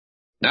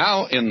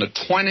Now, in the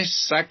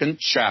 22nd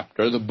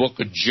chapter of the book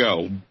of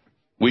Job,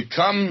 we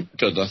come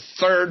to the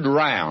third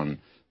round.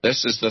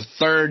 This is the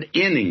third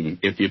inning,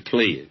 if you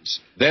please.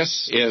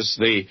 This is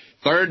the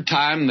third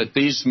time that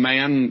these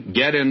men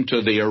get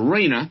into the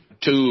arena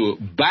to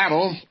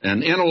battle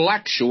an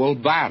intellectual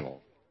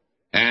battle.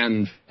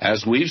 And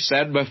as we've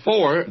said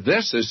before,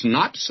 this is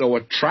not so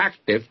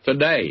attractive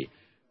today.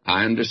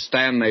 I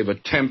understand they've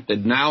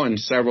attempted now in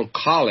several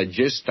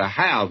colleges to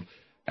have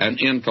an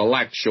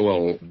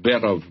intellectual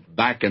bit of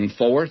back and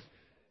forth.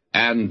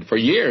 And for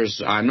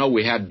years, I know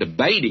we had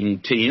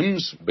debating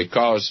teams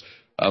because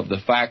of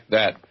the fact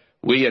that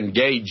we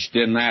engaged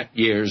in that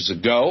years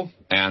ago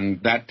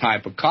and that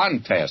type of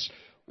contest.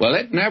 Well,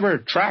 it never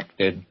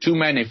attracted too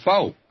many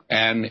folk,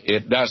 and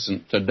it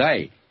doesn't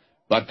today.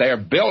 But they're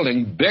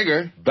building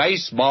bigger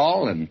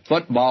baseball and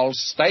football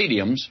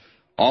stadiums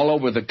all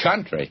over the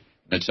country.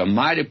 It's a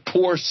mighty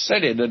poor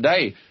city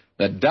today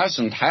that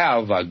doesn't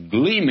have a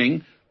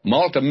gleaming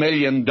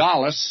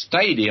multi-million-dollar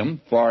stadium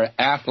for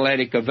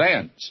athletic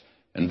events.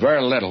 And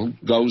very little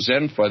goes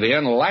in for the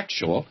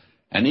intellectual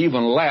and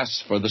even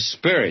less for the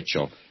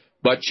spiritual.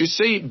 But you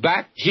see,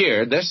 back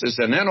here, this is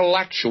an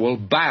intellectual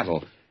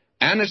battle,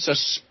 and it's a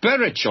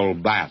spiritual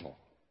battle.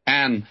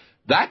 And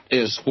that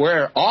is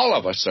where all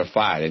of us are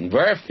fighting.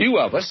 Very few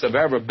of us have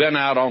ever been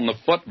out on the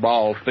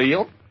football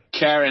field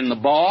carrying the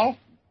ball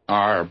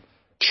or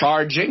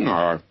charging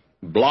or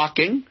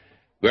blocking.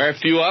 Very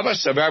few of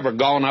us have ever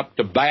gone up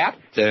to bat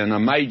in a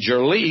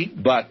major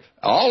league, but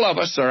all of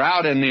us are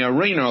out in the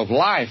arena of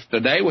life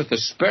today with a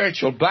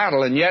spiritual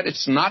battle, and yet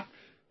it's not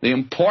the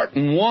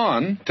important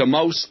one to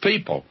most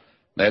people.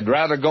 They'd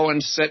rather go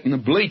and sit in the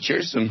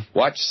bleachers and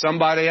watch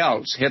somebody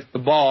else hit the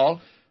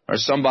ball or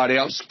somebody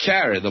else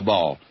carry the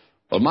ball.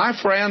 Well, my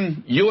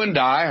friend, you and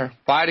I are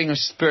fighting a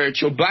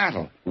spiritual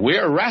battle.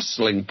 We're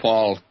wrestling,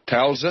 Paul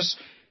tells us,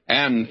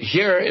 and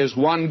here is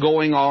one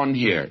going on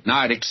here.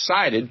 Now, it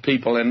excited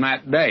people in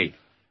that day,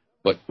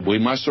 but we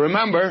must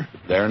remember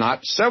they're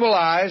not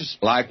civilized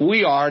like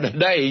we are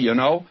today, you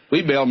know.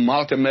 We build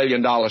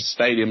multi-million-dollar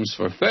stadiums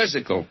for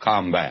physical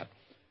combat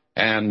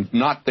and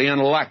not the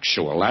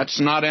intellectual. That's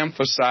not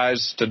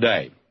emphasized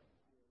today.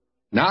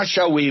 Now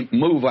shall we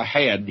move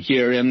ahead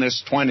here in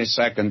this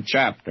 22nd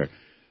chapter.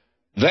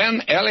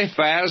 Then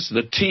Eliphaz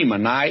the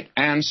Temanite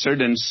answered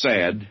and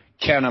said,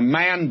 Can a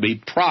man be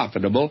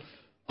profitable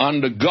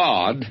unto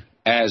God,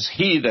 as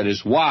he that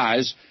is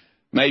wise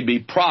may be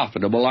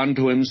profitable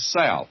unto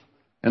himself?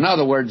 In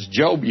other words,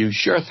 Job, you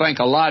sure think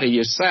a lot of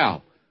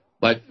yourself,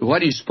 but what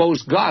do you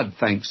suppose God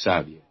thinks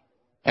of you?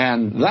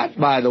 And that,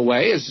 by the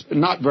way, is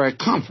not very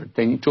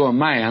comforting to a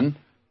man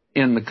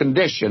in the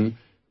condition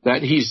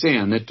that he's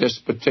in at this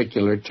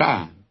particular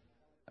time.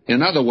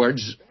 In other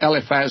words,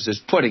 Eliphaz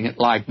is putting it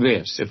like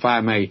this, if I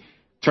may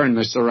turn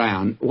this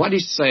around. What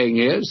he's saying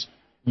is,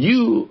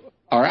 you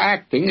are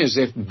acting as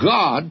if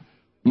God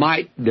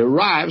might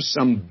derive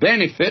some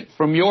benefit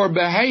from your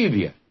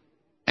behavior,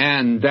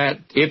 and that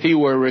if he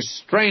were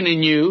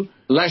restraining you,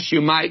 lest you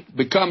might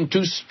become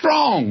too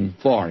strong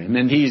for him,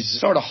 and he's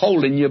sort of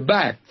holding you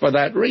back for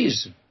that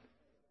reason.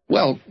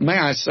 Well, may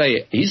I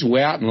say, he's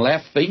way out in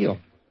left field,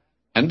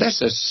 and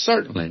this is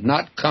certainly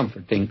not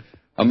comforting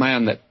a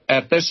man that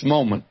at this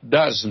moment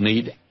does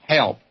need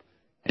help,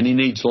 and he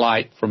needs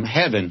light from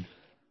heaven.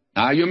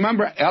 Now, you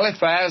remember,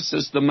 Eliphaz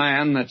is the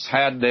man that's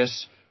had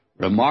this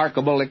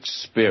remarkable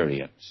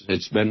experience.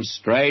 It's been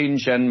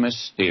strange and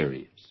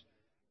mysterious.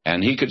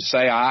 And he could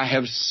say, I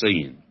have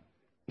seen.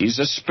 He's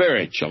a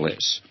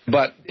spiritualist.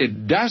 But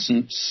it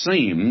doesn't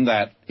seem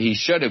that he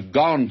should have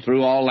gone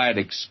through all that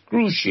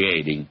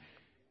excruciating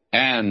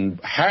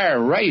and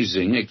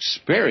hair-raising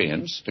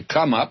experience to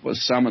come up with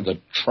some of the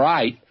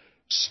trite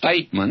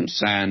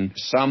statements and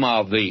some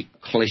of the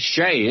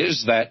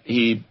cliches that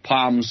he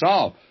palms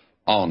off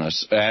on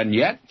us. And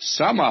yet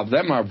some of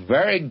them are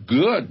very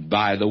good,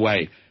 by the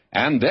way.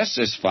 And this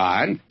is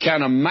fine.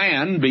 Can a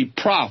man be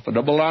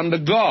profitable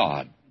unto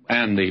God?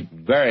 And the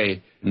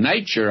very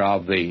nature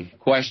of the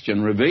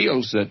question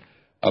reveals that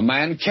a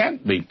man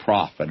can't be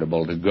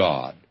profitable to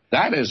God.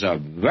 That is a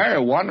very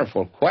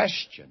wonderful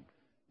question,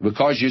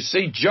 because you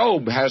see,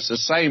 Job has the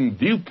same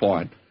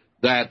viewpoint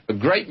that a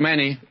great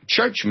many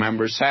church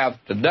members have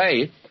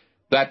today,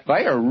 that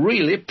they are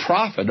really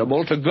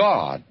profitable to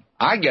God.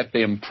 I get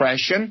the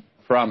impression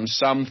from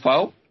some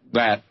folk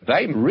that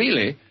they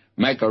really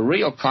make a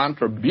real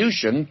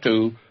contribution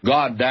to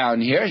God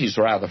down here. He's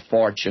rather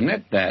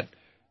fortunate that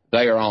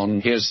they are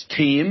on his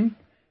team.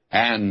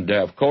 And,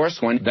 of course,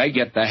 when they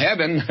get to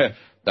heaven,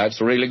 that's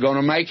really going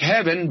to make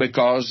heaven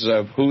because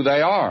of who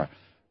they are.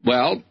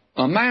 Well,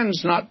 a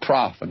man's not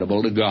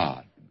profitable to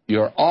God.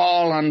 You're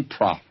all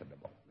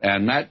unprofitable.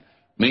 And that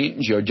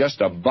means you're just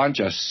a bunch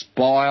of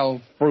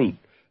spoiled fruit.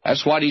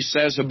 That's what he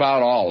says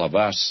about all of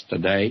us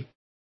today.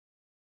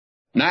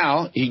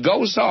 Now, he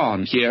goes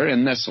on here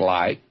in this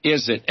light,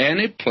 is it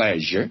any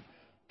pleasure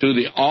to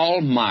the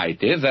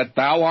Almighty that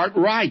thou art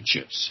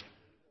righteous?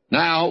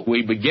 Now,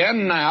 we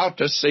begin now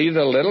to see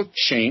the little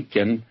chink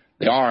in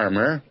the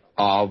armor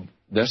of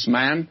this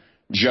man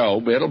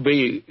Job. It'll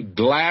be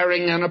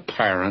glaring and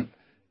apparent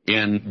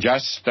in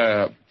just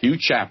a few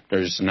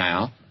chapters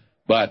now,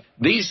 but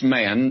these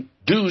men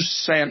do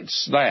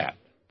sense that.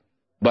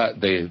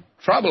 But the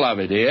trouble of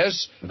it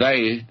is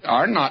they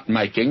are not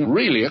making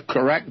really a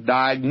correct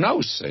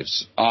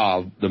diagnosis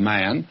of the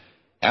man,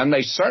 and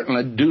they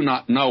certainly do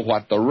not know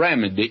what the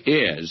remedy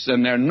is,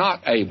 and they're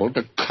not able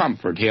to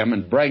comfort him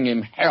and bring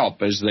him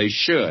help as they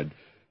should.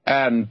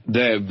 And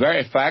the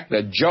very fact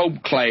that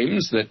Job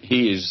claims that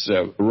he is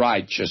a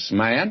righteous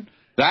man,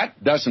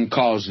 that doesn't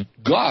cause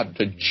God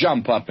to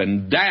jump up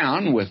and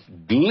down with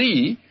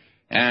glee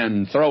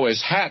and throw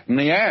his hat in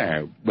the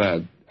air.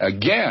 But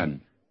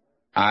again,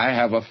 I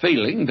have a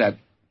feeling that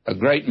a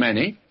great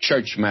many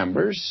church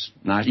members,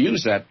 and I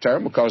use that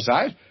term because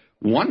I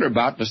wonder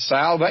about the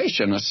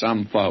salvation of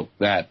some folk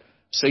that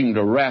seem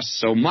to rest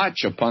so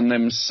much upon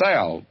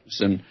themselves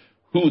and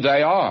who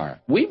they are.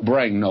 We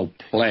bring no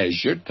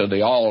pleasure to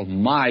the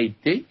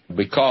Almighty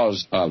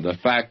because of the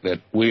fact that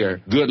we're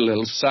good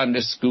little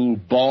Sunday school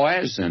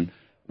boys and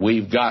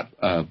we've got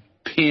a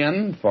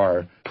pin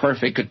for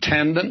perfect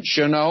attendance,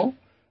 you know.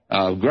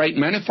 A great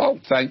many folk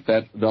think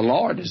that the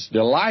Lord is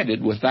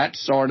delighted with that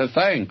sort of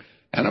thing.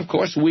 And, of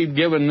course, we've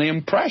given the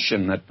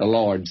impression that the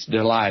Lord's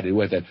delighted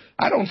with it.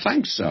 I don't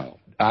think so.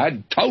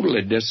 I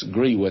totally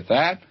disagree with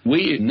that.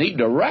 We need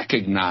to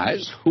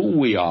recognize who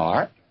we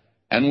are,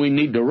 and we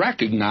need to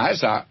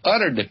recognize our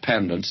utter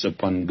dependence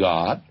upon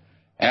God,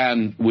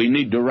 and we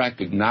need to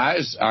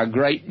recognize our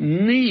great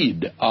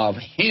need of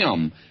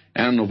Him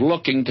and of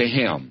looking to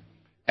Him.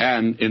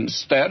 And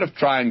instead of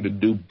trying to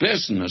do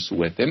business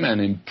with Him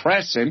and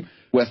impress Him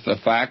with the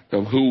fact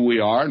of who we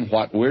are and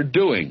what we're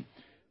doing.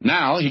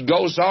 Now, he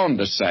goes on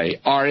to say,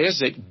 or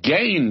is it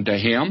gain to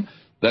him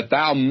that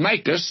thou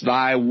makest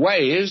thy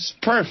ways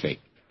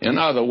perfect? In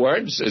other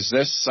words, is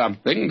this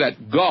something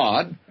that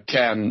God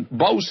can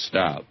boast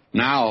of?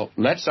 Now,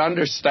 let's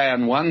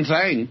understand one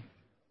thing,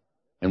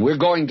 and we're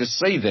going to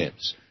see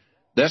this.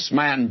 This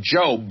man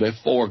Job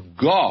before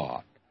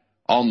God,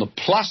 on the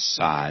plus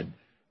side,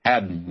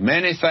 had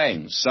many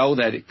things so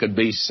that it could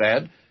be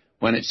said,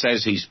 when it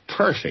says he's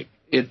perfect,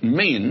 it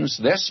means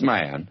this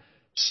man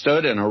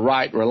stood in a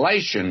right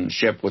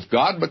relationship with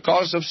God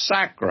because of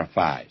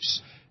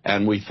sacrifice.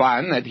 And we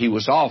find that he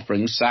was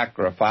offering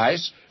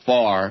sacrifice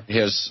for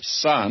his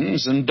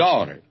sons and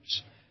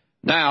daughters.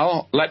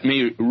 Now, let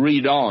me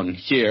read on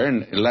here,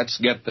 and let's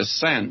get the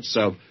sense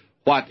of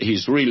what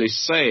he's really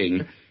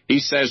saying. He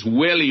says,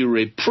 will he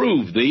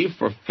reprove thee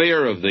for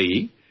fear of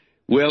thee?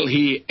 Will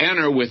he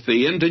enter with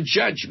thee into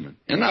judgment?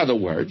 In other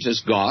words,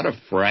 is God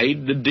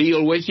afraid to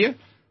deal with you?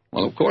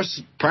 Well, of course,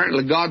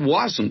 apparently God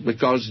wasn't,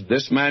 because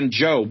this man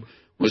Job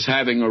was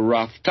having a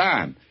rough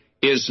time.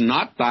 Is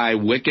not thy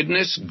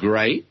wickedness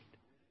great,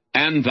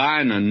 and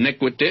thine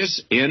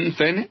iniquities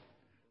infinite?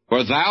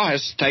 For thou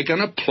hast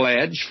taken a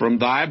pledge from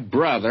thy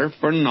brother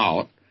for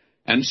naught,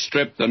 and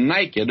stripped the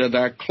naked of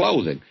their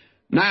clothing.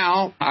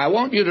 Now, I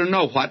want you to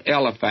know what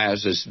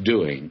Eliphaz is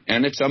doing,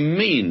 and it's a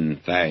mean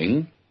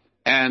thing,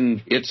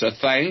 and it's a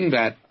thing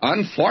that,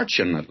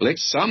 unfortunately,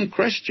 some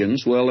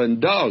Christians will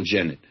indulge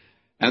in it.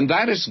 And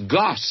that is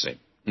gossip.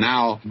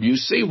 Now, you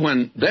see,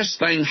 when this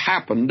thing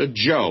happened to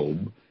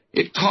Job,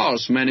 it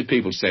caused many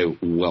people to say,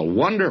 well,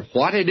 wonder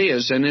what it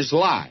is in his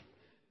life.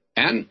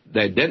 And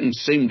they didn't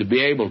seem to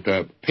be able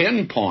to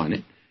pinpoint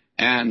it.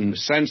 And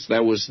since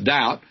there was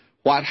doubt,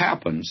 what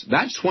happens?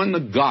 That's when the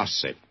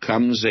gossip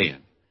comes in.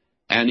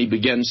 And he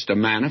begins to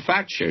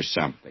manufacture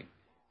something.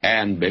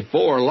 And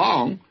before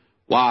long,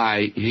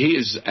 why, he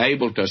is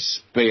able to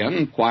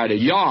spin quite a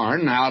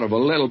yarn out of a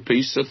little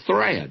piece of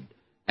thread.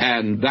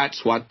 And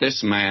that's what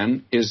this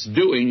man is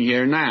doing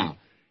here now.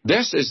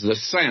 This is the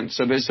sense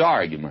of his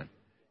argument.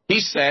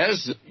 He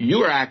says,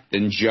 you're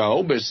acting,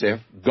 Job, as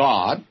if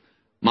God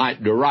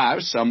might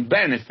derive some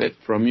benefit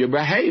from your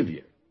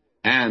behavior,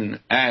 and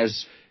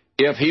as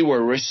if he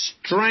were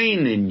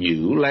restraining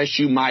you lest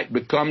you might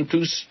become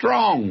too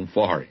strong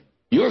for him.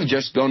 You're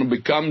just going to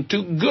become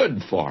too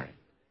good for him.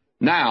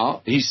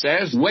 Now, he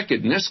says,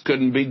 wickedness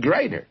couldn't be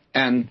greater.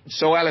 And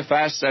so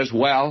Eliphaz says,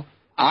 well,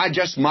 I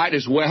just might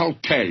as well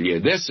tell you,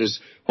 this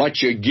is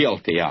what you're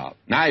guilty of.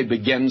 Now he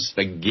begins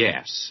to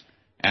guess.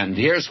 And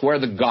here's where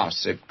the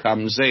gossip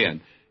comes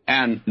in.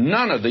 And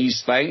none of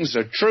these things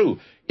are true.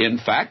 In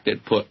fact,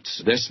 it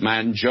puts this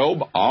man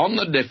Job on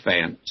the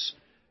defense.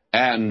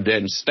 And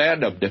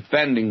instead of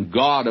defending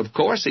God, of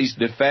course, he's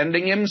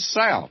defending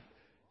himself.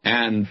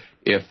 And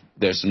if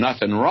there's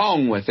nothing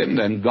wrong with him,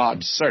 then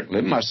God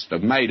certainly must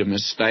have made a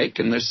mistake,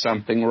 and there's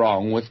something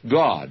wrong with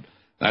God.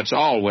 That's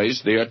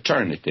always the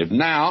alternative.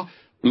 Now,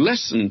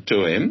 listen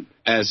to him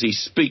as he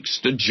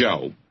speaks to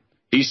Job.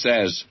 He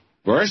says,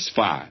 verse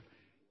 5,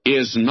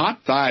 is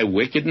not thy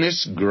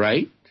wickedness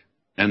great,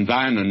 and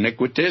thine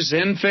iniquities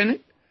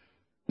infinite?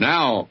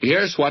 Now,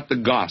 here's what the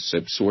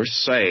gossips were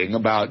saying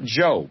about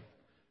Job.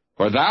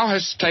 For thou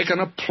hast taken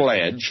a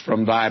pledge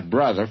from thy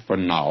brother for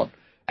naught,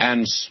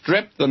 and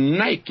stripped the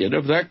naked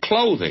of their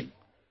clothing.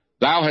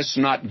 Thou hast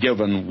not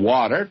given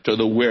water to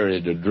the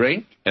weary to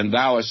drink, and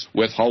thou hast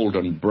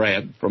withholden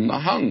bread from the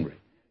hungry.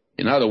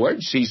 In other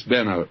words, he's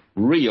been a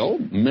real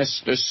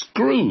Mr.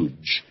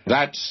 Scrooge.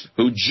 That's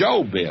who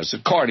Job is,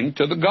 according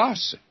to the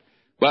gossip.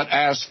 But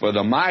as for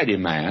the mighty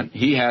man,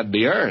 he had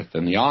the earth,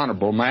 and the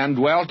honorable man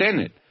dwelt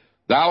in it.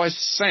 Thou hast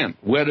sent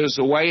widows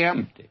away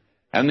empty,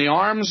 and the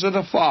arms of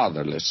the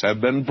fatherless have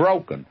been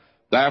broken.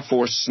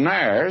 Therefore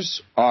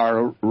snares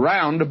are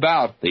round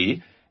about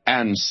thee,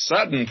 and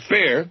sudden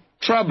fear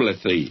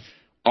troubleth thee.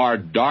 Or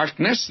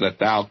darkness that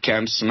thou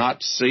canst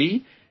not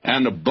see,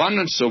 and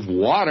abundance of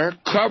water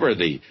cover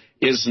thee.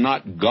 Is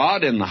not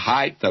God in the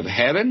height of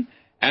heaven?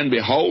 And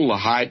behold the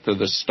height of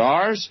the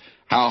stars,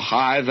 how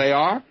high they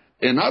are.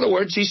 In other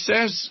words, he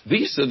says,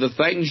 these are the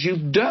things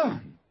you've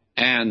done.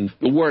 And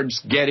the word's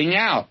getting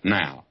out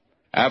now.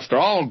 After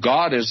all,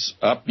 God is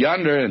up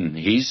yonder, and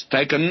he's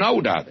taken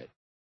note of it.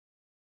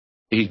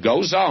 He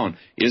goes on,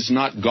 is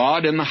not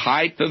God in the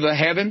height of the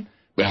heaven?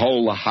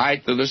 Behold the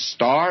height of the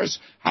stars,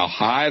 how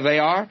high they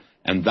are.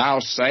 And thou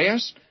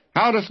sayest,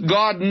 how doth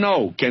God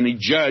know? Can he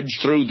judge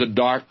through the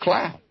dark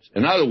clouds?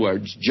 In other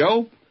words,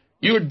 Job,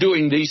 you're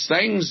doing these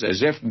things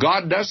as if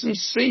God doesn't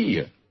see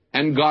you.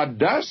 And God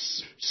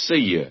does see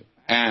you.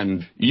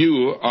 And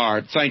you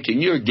are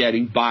thinking you're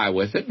getting by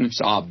with it, and it's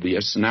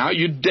obvious now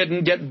you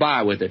didn't get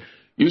by with it.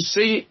 You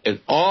see, it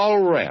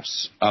all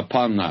rests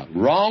upon the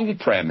wrong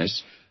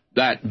premise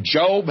that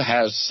Job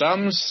has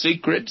some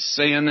secret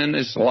sin in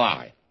his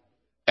life,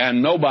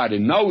 and nobody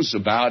knows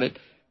about it,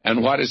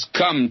 and what has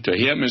come to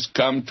him has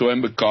come to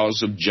him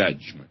because of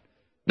judgment.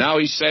 Now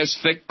he says,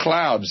 thick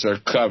clouds are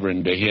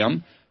covering to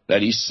him,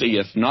 that he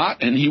seeth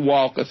not, and he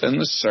walketh in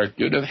the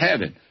circuit of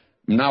heaven.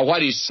 Now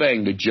what he's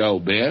saying to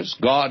Job is,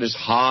 God is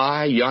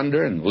high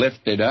yonder and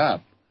lifted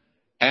up,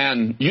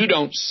 and you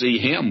don't see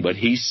him, but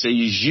he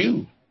sees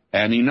you,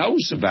 and he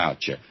knows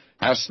about you.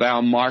 Hast thou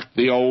marked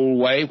the old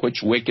way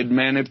which wicked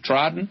men have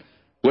trodden,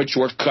 which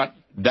were cut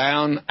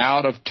down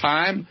out of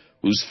time,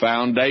 whose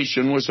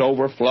foundation was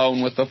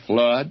overflown with a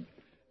flood?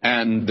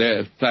 And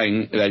the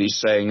thing that he's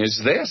saying is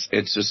this.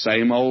 It's the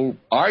same old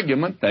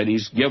argument that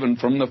he's given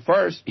from the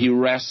first. He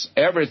rests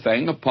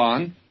everything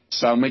upon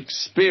some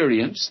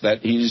experience that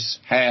he's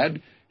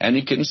had, and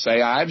he can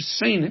say, I've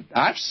seen it.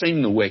 I've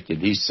seen the wicked,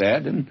 he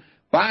said. And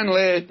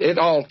finally, it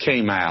all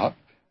came out,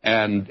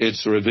 and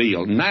it's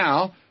revealed.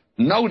 Now,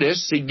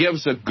 notice he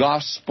gives a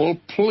gospel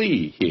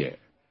plea here.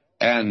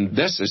 And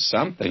this is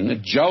something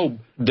that Job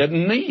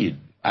didn't need,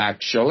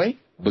 actually,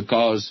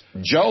 because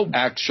Job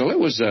actually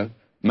was a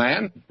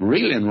man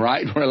really in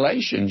right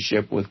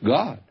relationship with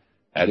God.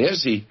 That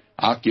is, he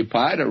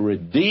occupied a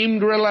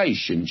redeemed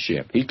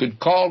relationship. He could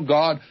call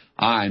God,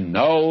 I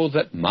know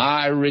that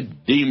my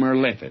Redeemer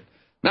liveth.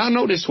 Now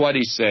notice what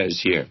he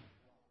says here.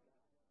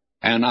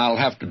 And I'll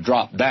have to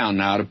drop down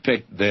now to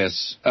pick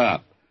this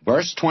up.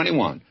 Verse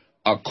 21,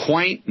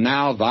 acquaint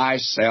now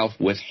thyself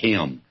with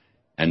him,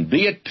 and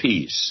be at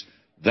peace,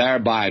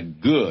 thereby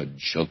good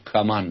shall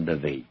come unto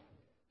thee.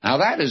 Now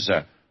that is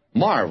a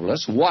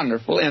marvelous,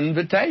 wonderful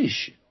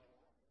invitation.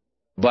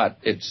 But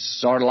it's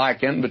sort of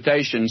like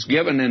invitations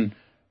given in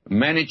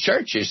many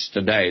churches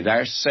today.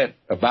 There sit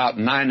about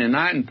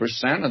 99%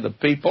 of the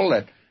people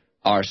that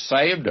are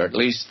saved, or at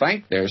least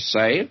think they're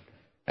saved,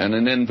 and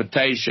an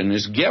invitation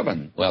is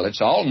given. Well,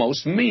 it's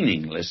almost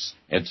meaningless.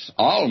 It's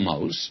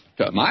almost,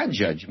 to my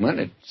judgment,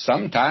 it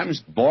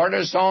sometimes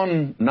borders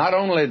on not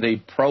only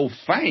the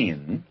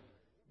profane,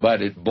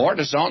 but it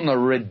borders on the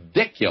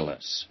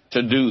ridiculous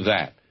to do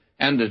that.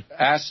 And to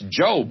ask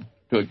Job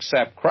to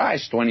accept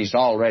Christ when he's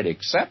already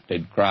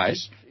accepted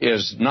Christ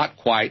is not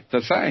quite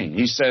the thing.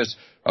 He says,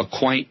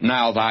 acquaint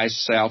now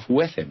thyself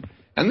with him.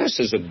 And this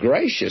is a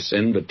gracious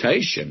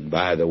invitation,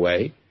 by the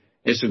way.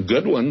 It's a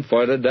good one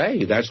for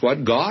today. That's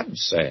what God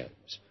says.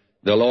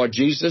 The Lord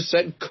Jesus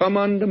said, come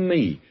unto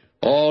me,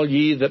 all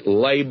ye that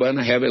labor and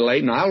are heavy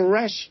laden, I'll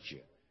rest you.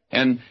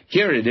 And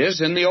here it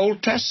is in the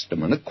Old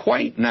Testament.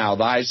 Acquaint now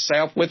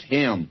thyself with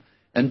him,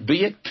 and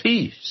be at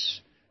peace.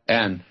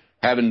 And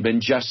having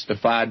been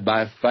justified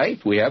by faith,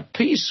 we have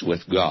peace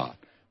with God.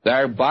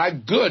 Thereby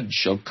good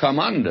shall come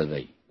unto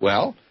thee.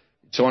 Well,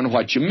 it's on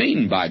what you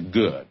mean by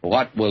good.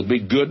 What will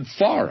be good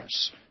for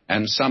us?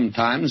 And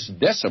sometimes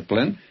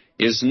discipline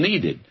is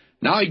needed.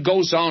 Now he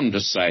goes on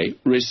to say,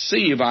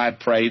 receive, I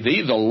pray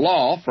thee, the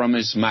law from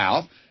his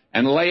mouth,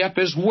 and lay up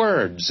his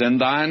words in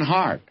thine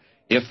heart.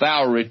 If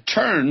thou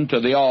return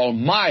to the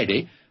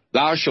Almighty,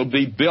 thou shalt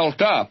be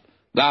built up.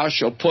 Thou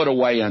shalt put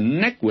away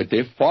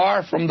iniquity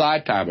far from thy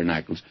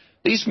tabernacles.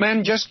 These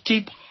men just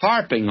keep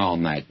harping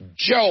on that.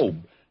 Job,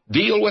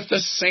 deal with the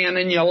sin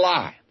in your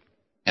life.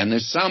 And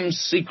there's some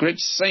secret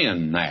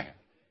sin there.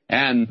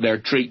 And they're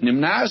treating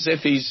him now as if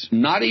he's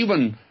not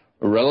even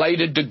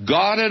related to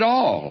God at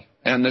all.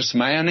 And this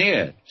man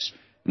is.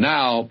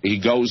 Now,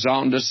 he goes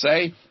on to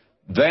say,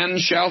 then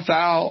shalt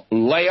thou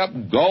lay up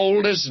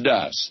gold as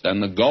dust,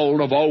 and the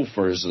gold of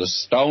Ophir as the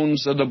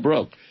stones of the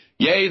brook.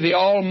 Yea, the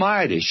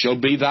Almighty shall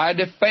be thy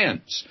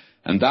defense,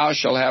 and thou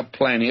shalt have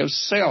plenty of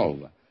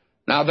silver.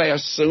 Now, they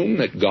assume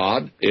that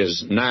God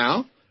is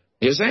now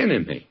his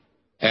enemy,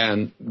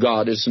 and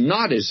God is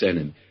not his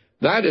enemy.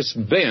 That has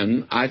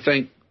been, I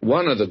think,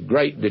 one of the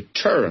great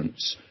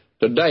deterrents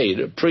today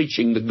to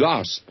preaching the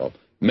gospel.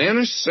 Men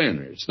are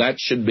sinners. That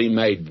should be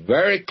made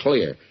very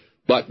clear.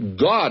 But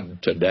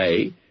God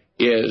today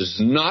is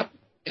not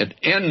at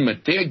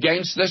enmity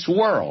against this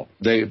world.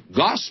 The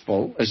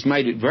gospel has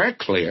made it very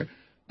clear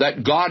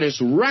that God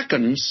is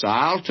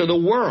reconciled to the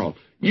world.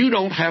 You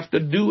don't have to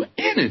do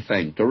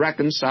anything to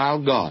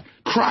reconcile God.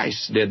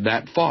 Christ did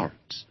that for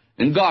us.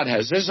 And God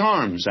has His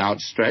arms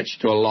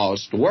outstretched to a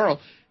lost world.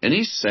 And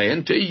He's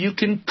saying to you, you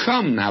can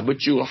come now,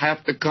 but you'll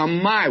have to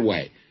come my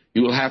way.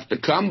 You will have to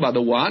come by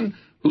the one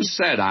who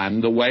said,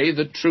 I'm the way,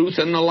 the truth,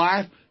 and the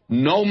life.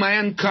 No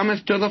man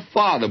cometh to the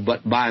Father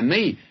but by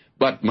me.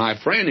 But,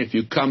 my friend, if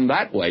you come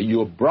that way,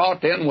 you're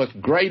brought in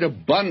with great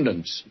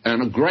abundance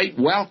and a great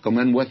welcome,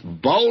 and with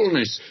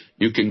boldness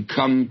you can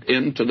come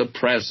into the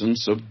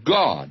presence of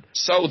God.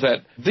 So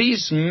that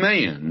these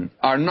men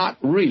are not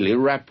really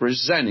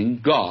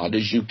representing God,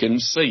 as you can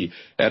see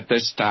at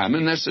this time,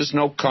 and this is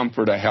no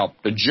comfort or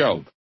help to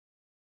Job.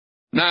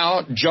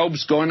 Now,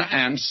 Job's going to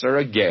answer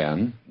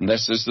again.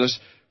 This is the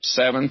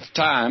 7th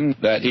time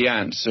that he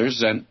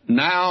answers, and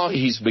now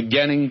he's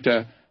beginning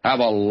to have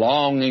a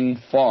longing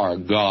for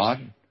God.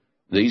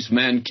 These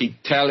men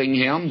keep telling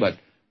him, but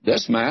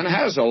this man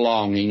has a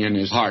longing in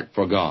his heart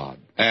for God.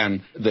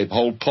 And the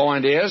whole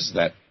point is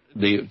that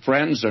the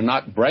friends are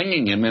not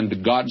bringing him into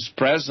God's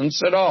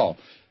presence at all.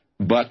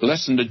 But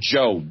listen to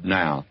Job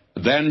now.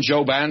 Then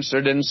Job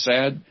answered and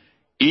said,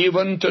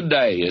 even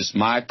today is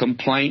my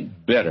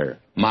complaint bitter.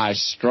 My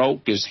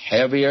stroke is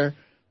heavier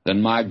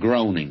than my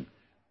groaning.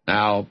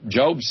 Now,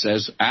 Job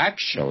says,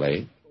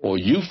 actually,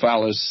 you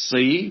fellas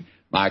see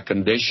my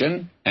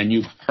condition, and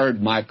you've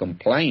heard my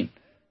complaint.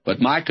 But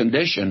my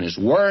condition is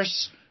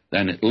worse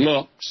than it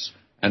looks,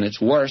 and it's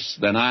worse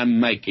than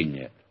I'm making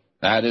it.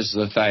 That is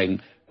the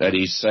thing that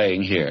he's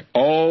saying here.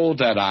 Oh,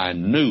 that I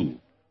knew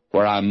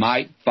where I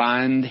might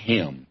find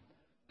him,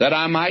 that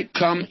I might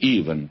come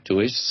even to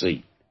his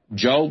seat.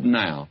 Job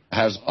now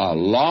has a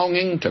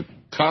longing to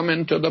come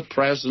into the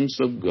presence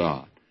of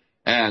God.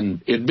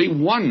 And it'd be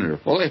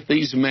wonderful if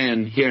these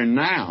men here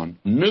now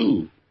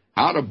knew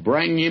how to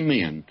bring him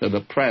in to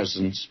the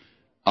presence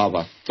of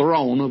a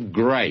throne of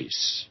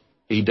grace.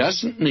 He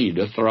doesn't need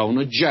a throne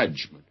of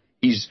judgment.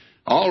 He's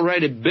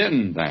already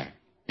been there,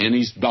 and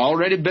he's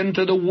already been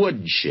to the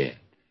woodshed,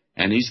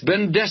 and he's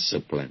been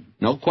disciplined.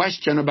 No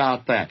question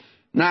about that.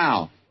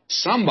 Now,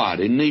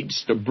 somebody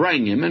needs to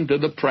bring him into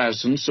the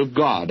presence of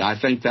God. I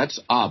think that's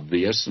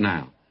obvious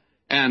now.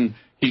 And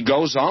he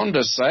goes on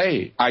to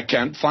say, I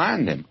can't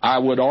find him. I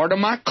would order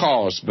my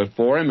cause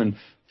before him and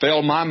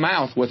fill my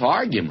mouth with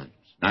arguments.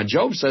 Now,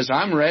 Job says,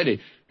 I'm ready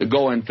to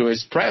go into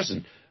his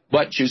presence.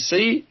 But you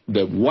see,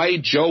 the way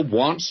Job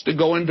wants to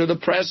go into the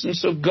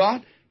presence of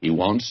God, he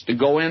wants to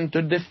go in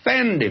to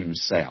defend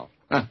himself.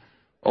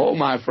 Oh,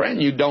 my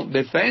friend, you don't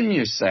defend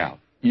yourself.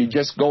 You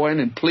just go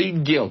in and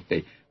plead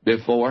guilty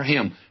before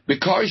him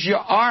because you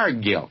are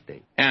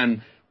guilty.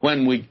 And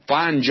when we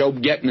find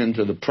Job getting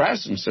into the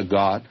presence of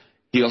God,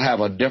 he'll have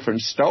a different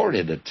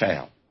story to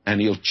tell,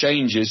 and he'll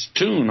change his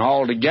tune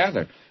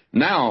altogether.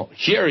 Now,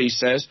 here he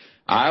says,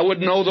 I would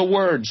know the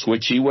words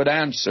which he would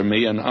answer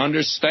me and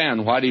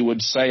understand what he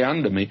would say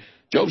unto me.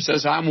 Job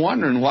says, I'm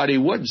wondering what he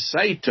would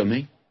say to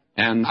me,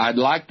 and I'd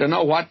like to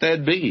know what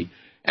they'd be.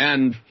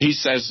 And he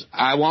says,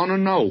 I want to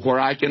know where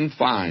I can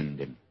find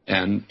him.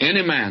 And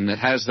any man that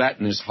has that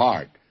in his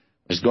heart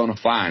is going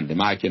to find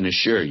him, I can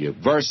assure you.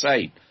 Verse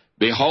 8,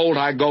 behold,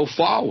 I go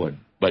forward,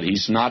 but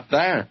he's not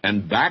there,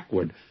 and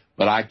backward,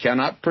 but I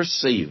cannot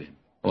perceive him.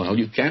 Well,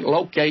 you can't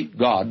locate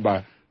God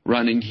by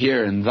running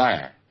here and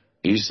there.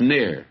 He's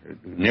near,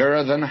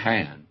 nearer than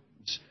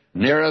hands,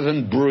 nearer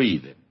than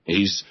breathing.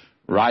 He's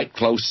right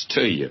close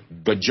to you.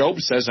 But Job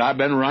says, I've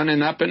been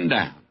running up and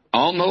down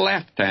on the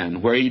left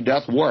hand where he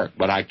doth work,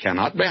 but I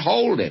cannot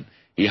behold him.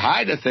 He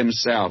hideth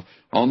himself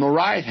on the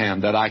right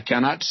hand that I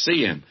cannot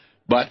see him.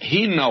 But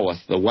he knoweth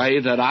the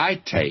way that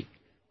I take.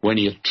 When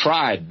he hath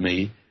tried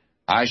me,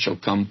 I shall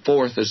come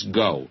forth as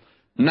gold.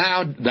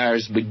 Now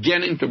there's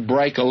beginning to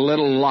break a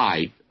little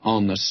light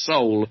on the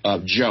soul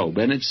of Job,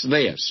 and it's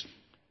this.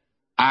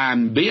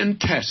 I'm being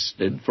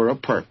tested for a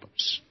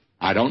purpose.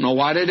 I don't know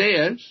what it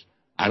is.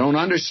 I don't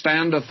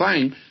understand a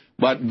thing,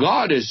 but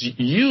God is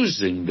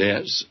using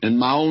this in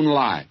my own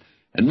life.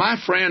 And my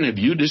friend, have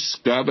you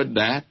discovered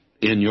that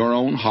in your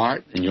own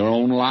heart, in your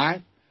own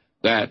life,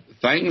 that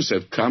things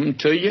have come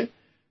to you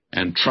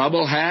and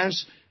trouble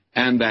has,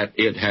 and that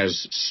it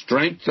has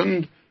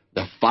strengthened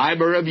the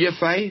fiber of your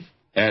faith?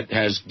 It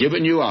has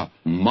given you a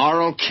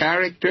moral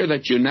character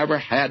that you never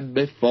had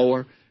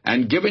before,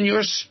 and given you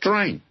a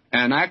strength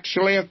and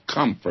actually a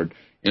comfort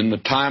in the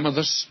time of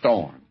the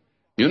storm.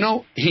 You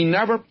know, he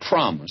never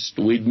promised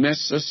we'd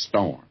miss a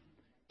storm.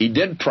 He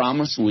did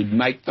promise we'd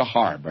make the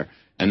harbor,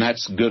 and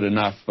that's good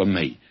enough for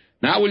me.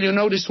 Now, will you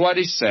notice what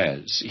he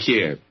says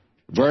here?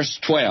 Verse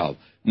 12,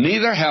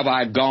 neither have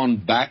I gone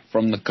back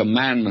from the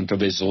commandment of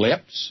his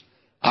lips.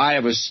 I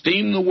have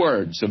esteemed the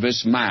words of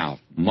his mouth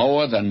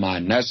more than my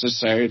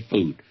necessary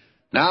food.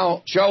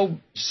 Now, Job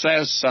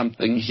says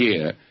something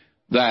here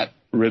that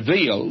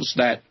reveals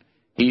that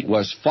He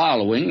was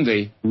following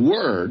the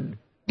Word,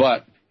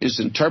 but his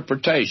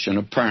interpretation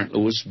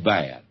apparently was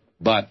bad.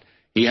 But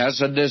he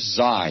has a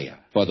desire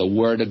for the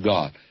Word of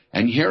God.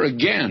 And here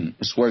again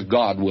is where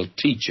God will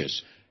teach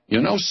us.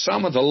 You know,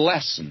 some of the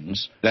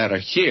lessons that are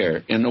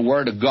here in the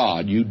Word of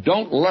God, you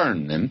don't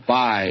learn them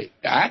by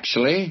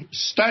actually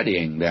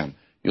studying them.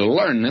 You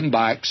learn them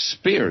by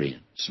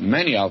experience.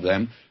 Many of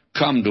them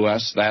come to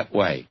us that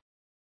way.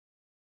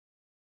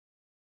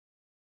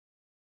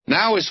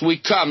 Now, as we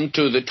come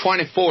to the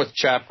 24th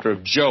chapter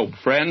of Job,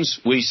 friends,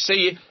 we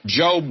see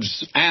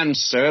Job's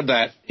answer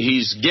that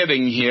he's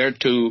giving here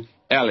to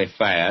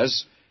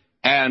Eliphaz,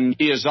 and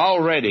he is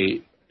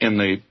already in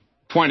the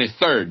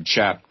 23rd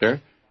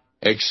chapter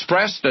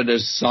expressed a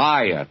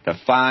desire to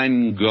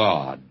find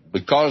God,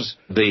 because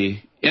the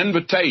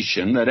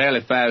invitation that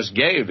Eliphaz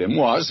gave him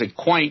was,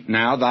 acquaint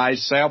now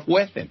thyself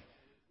with him.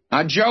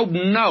 Now, Job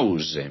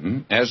knows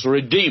him as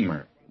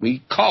Redeemer.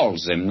 He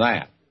calls him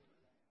that.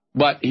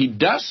 But he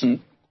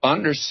doesn't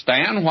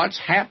understand what's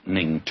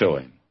happening to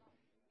him.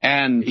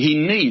 And he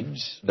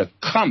needs the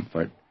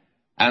comfort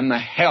and the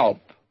help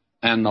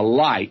and the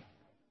light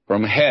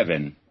from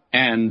heaven.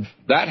 And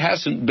that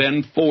hasn't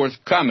been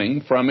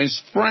forthcoming from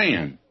his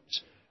friends.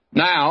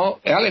 Now,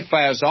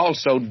 Eliphaz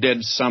also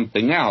did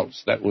something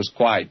else that was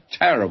quite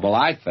terrible,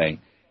 I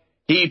think.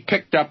 He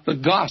picked up the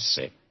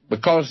gossip,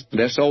 because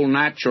this old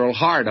natural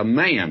heart of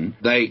man,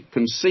 they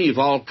conceive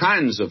all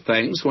kinds of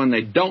things when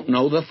they don't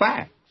know the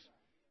facts.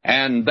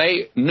 And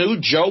they knew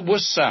Job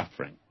was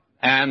suffering,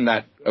 and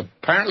that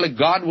apparently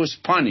God was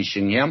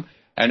punishing him,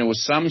 and it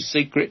was some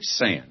secret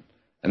sin.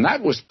 And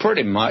that was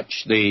pretty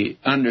much the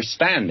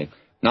understanding.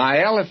 Now,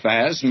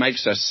 Eliphaz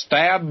makes a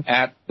stab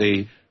at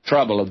the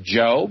trouble of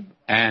Job,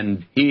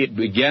 and he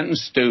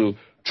begins to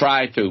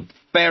try to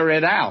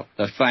ferret out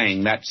the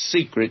thing, that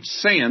secret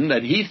sin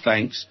that he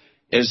thinks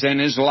is in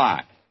his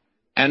life.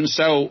 And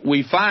so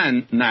we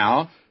find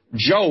now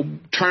Job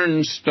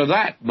turns to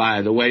that,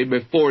 by the way,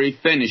 before he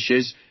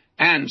finishes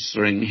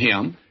answering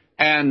him,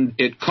 and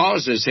it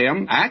causes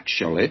him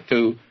actually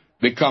to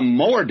become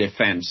more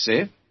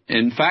defensive.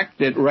 In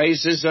fact, it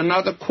raises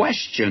another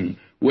question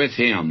with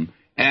him,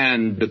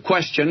 and the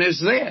question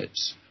is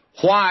this: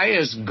 why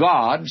is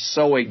God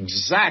so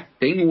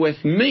exacting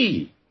with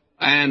me?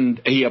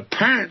 And he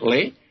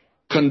apparently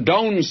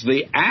condones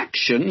the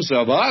actions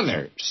of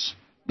others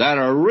that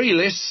are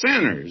really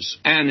sinners,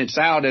 and it's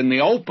out in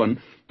the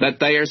open that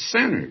they are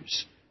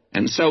sinners.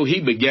 And so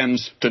he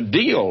begins to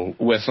deal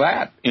with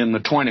that in the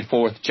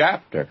 24th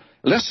chapter.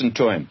 Listen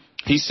to him.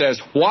 He says,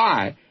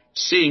 why,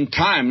 seeing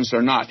times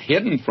are not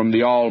hidden from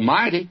the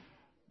Almighty,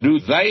 do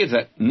they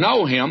that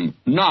know him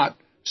not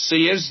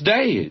see his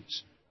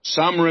days?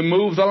 Some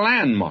remove the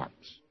landmarks.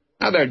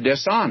 Now, they're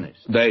dishonest.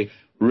 They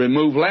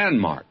remove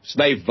landmarks.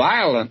 They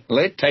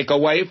violently take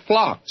away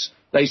flocks.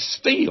 They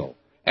steal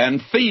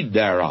and feed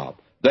thereof.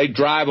 They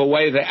drive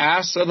away the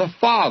ass of the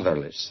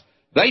fatherless.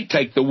 They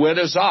take the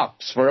widow's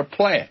ox for a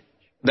pledge.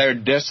 They're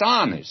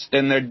dishonest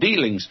in their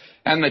dealings,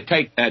 and they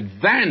take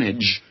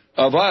advantage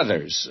of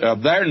others,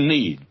 of their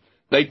need.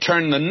 They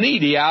turn the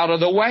needy out of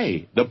the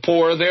way. The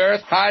poor of the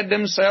earth hide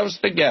themselves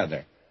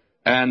together.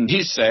 And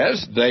he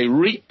says, they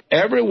reap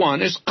every one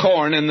his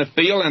corn in the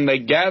field, and they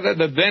gather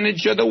the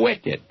vintage of the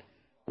wicked.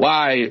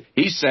 Why,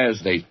 he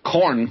says the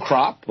corn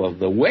crop of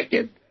the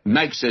wicked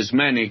makes as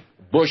many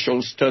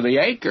bushels to the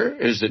acre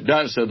as it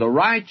does of the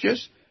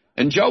righteous.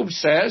 And Job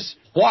says,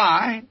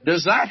 why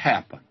does that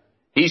happen?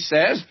 He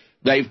says,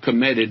 they've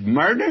committed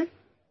murder,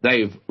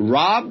 they've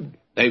robbed,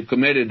 they've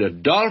committed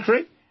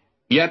adultery,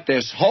 yet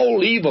this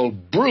whole evil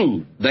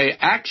brood, they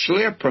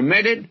actually are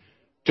permitted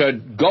to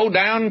go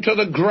down to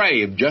the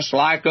grave just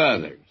like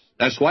others.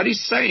 That's what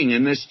he's saying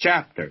in this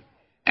chapter.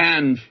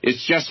 And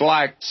it's just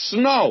like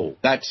snow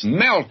that's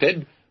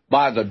melted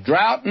by the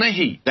drought and the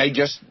heat. They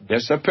just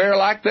disappear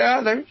like the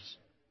others.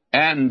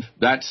 And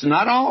that's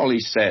not all, he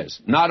says.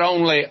 Not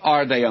only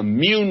are they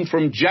immune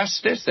from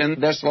justice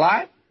in this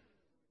life,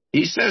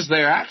 he says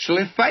they're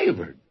actually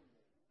favored.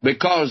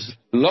 Because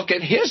look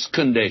at his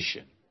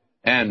condition.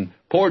 And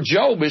poor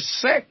Job is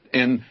sick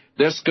in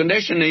this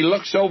condition. He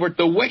looks over at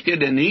the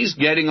wicked, and he's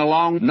getting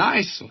along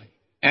nicely.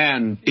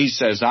 And he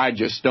says, I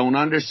just don't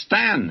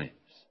understand this.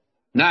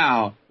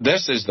 Now,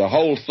 this is the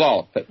whole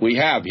thought that we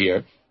have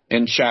here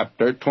in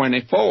chapter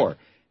 24.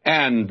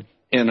 And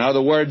in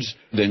other words,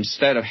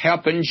 instead of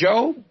helping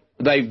Job,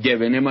 they've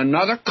given him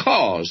another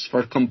cause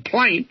for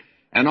complaint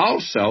and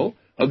also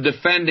of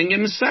defending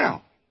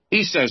himself.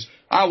 He says,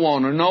 I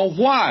want to know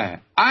why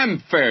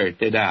I'm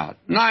ferreted out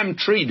and I'm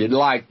treated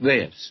like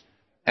this.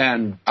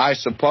 And I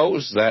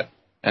suppose that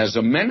as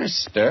a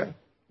minister,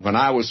 when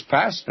I was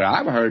pastor,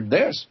 I've heard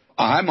this.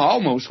 I'm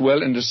almost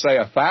willing to say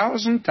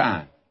 1,000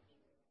 times.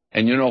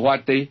 And you know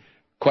what the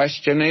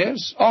question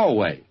is?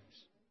 Always.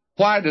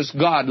 Why does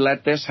God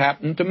let this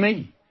happen to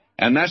me?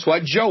 And that's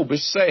what Job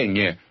is saying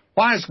here.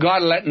 Why is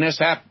God letting this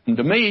happen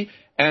to me?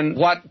 And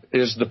what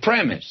is the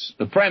premise?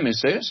 The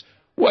premise is,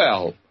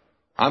 well,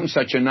 I'm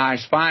such a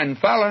nice, fine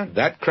fella.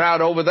 That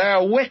crowd over there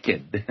are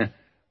wicked.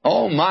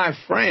 Oh, my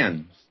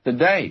friends,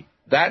 today,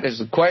 that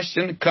is a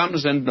question that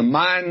comes into the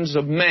minds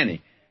of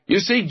many. You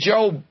see,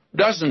 Job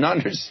doesn't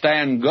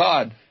understand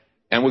God,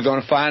 and we're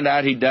going to find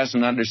out he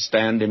doesn't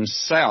understand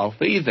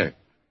himself either.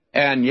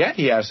 And yet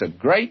he has a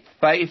great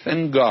faith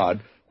in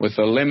God with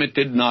the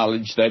limited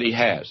knowledge that he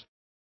has.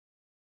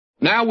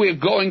 Now we're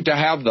going to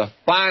have the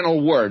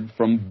final word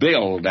from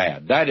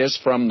Bildad. That is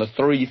from the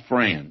three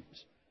friends.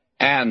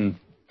 And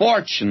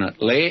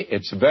fortunately,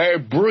 it's very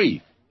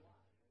brief.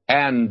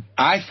 And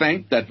I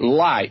think that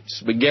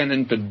light's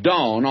beginning to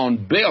dawn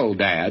on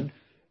Bildad,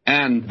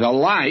 and the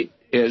light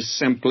is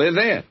simply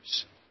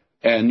this.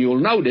 And you'll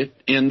note it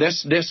in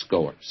this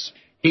discourse.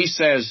 He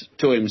says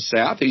to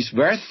himself, he's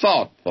very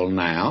thoughtful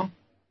now,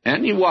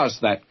 and he was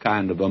that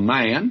kind of a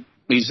man.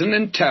 He's an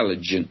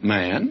intelligent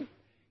man.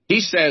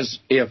 He says,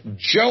 if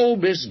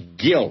Job is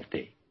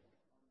guilty,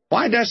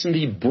 why doesn't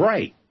he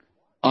break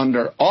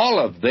under all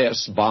of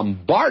this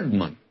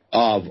bombardment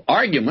of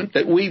argument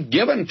that we've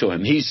given to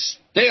him? He's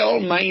still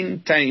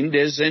maintained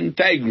his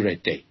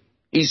integrity.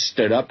 He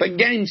stood up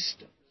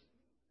against it.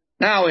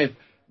 Now, if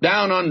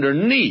down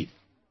underneath,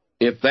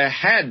 if there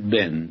had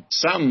been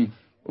some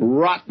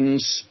rotten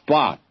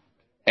spot,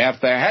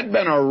 if there had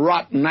been a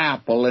rotten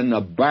apple in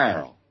the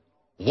barrel,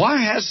 why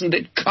hasn't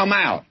it come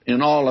out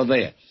in all of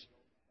this?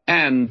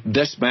 And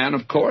this man,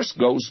 of course,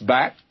 goes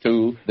back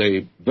to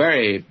the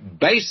very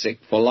basic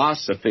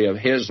philosophy of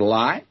his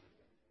life,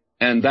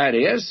 and that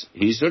is,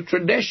 he's a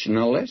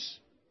traditionalist.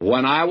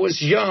 When I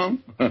was young,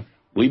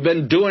 we've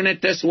been doing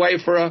it this way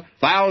for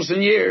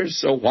 1,000 years,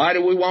 so why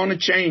do we want to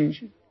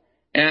change it?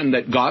 And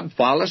that God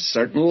follows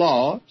certain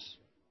laws.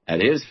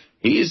 That is,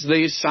 he's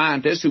the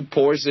scientist who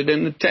pours it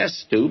in the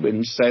test tube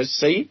and says,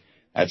 see,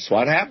 that's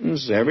what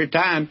happens every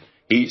time.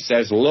 He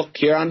says, look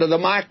here under the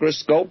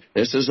microscope.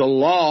 This is a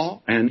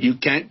law, and you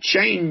can't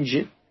change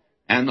it.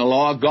 And the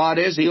law of God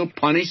is he'll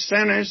punish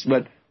sinners.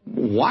 But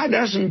why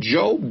doesn't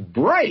Job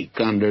break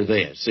under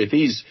this if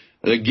he's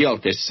the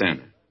guilty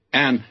sinner?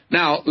 And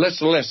now,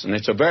 let's listen.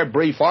 It's a very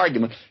brief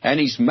argument, and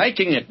he's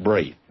making it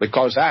brief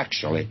because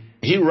actually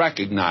he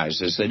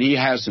recognizes that he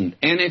hasn't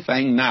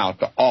anything now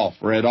to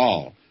offer at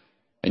all.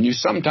 And you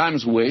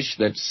sometimes wish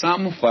that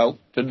some folk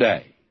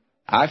today,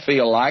 I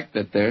feel like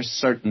that there's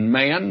certain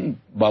men,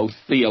 both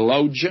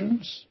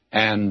theologians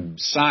and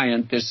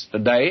scientists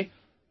today,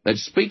 that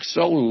speak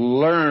so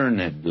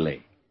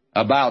learnedly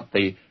about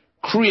the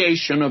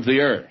creation of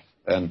the earth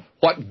and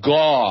what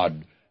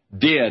God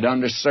did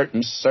under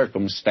certain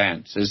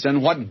circumstances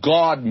and what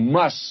God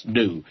must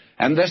do.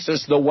 And this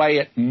is the way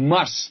it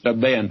must have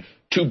been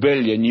 2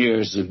 billion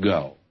years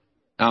ago.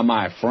 Now,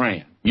 my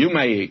friend, you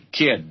may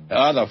kid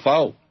other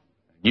folk.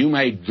 You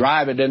may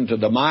drive it into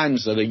the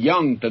minds of the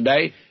young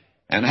today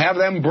and have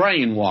them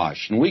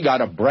brainwashed. And we got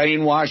a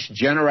brainwashed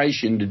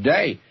generation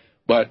today.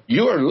 But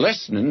you're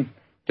listening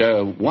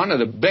to one of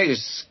the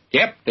biggest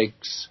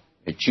skeptics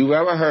that you've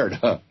ever heard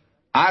of.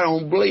 I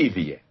don't believe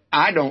you.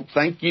 I don't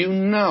think you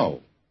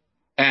know.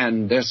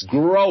 And this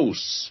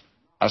gross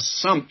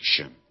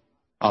assumption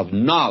of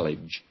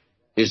knowledge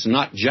is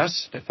not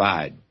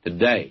justified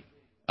today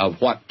of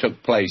what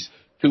took place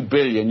 2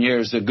 billion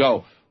years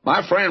ago.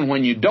 My friend,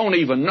 when you don't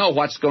even know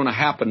what's going to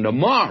happen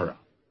tomorrow,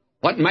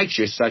 what makes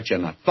you such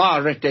an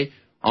authority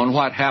on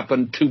what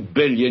happened 2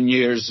 billion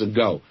years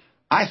ago?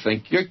 I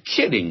think you're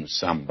kidding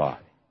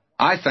somebody.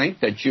 I think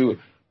that you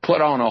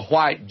put on a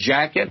white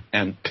jacket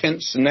and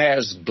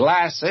pince-nez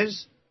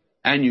glasses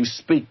and you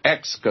speak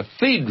ex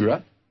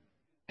cathedra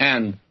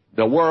and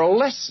the world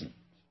listens.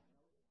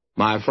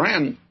 My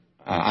friend,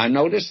 I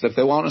noticed if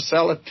they want to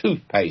sell a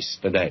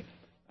toothpaste today,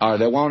 or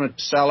they want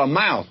to sell a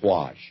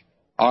mouthwash,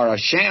 or a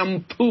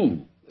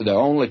shampoo, there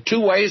are only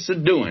 2 ways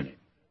of doing it.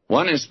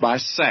 One is by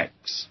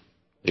sex.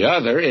 The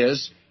other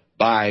is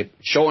by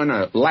showing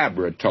a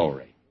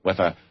laboratory with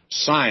a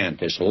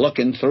scientist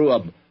looking through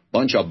a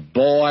bunch of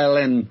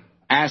boiling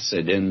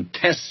acid in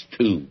test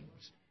tubes.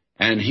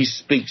 And he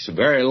speaks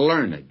very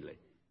learnedly.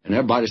 And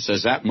everybody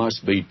says that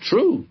must be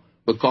true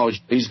because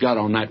he's got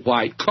on that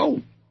white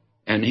coat.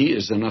 And he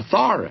is an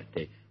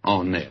authority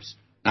on this.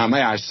 Now,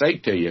 may I say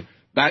to you,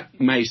 that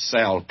may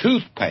sell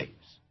toothpaste,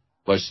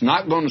 but it's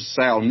not going to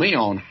sell me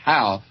on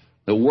how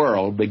the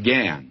world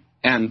began.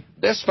 And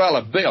this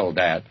fellow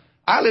Bildad,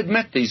 I'll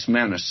admit these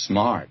men are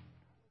smart.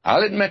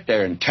 I'll admit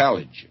they're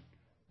intelligent.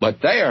 But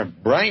they are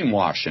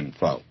brainwashing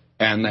folk.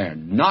 And they're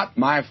not,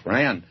 my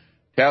friend,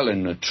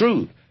 telling the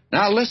truth.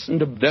 Now listen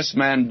to this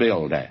man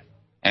Bildad.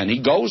 And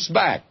he goes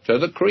back to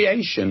the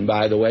creation,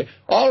 by the way.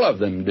 All of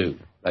them do.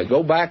 They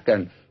go back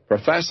and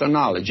profess a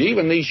knowledge.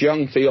 Even these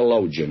young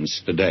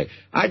theologians today.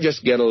 I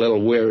just get a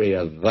little weary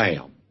of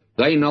them.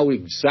 They know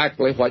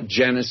exactly what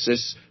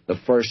Genesis, the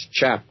 1st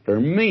chapter,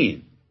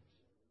 means.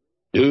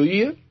 Do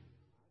you?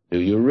 Do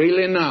you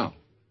really know?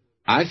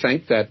 I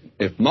think that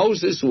if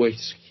Moses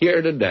was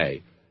here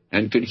today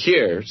and could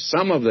hear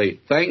some of the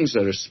things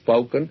that are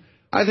spoken,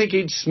 I think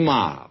he'd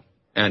smile.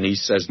 And he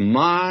says,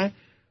 my,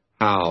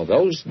 how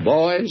those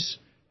boys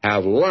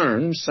have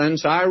learned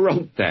since I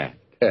wrote that.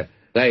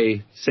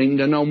 They seem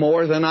to know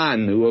more than I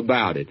knew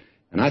about it.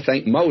 And I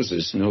think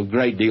Moses knew a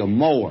great deal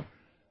more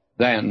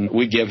then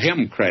we give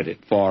him credit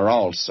for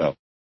also.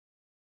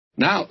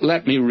 Now,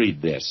 let me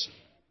read this.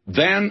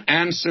 Then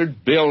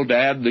answered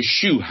Bildad the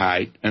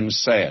Shuhite, and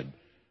said,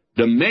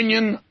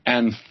 Dominion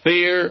and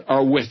fear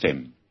are with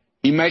him.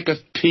 He maketh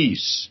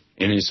peace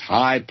in his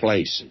high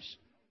places.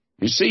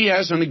 You see, he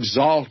has an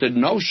exalted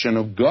notion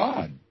of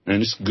God,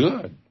 and it's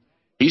good.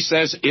 He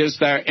says, Is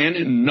there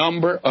any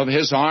number of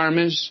his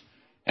armies?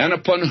 And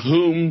upon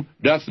whom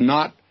doth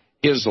not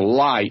his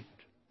light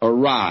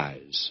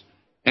arise?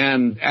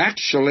 And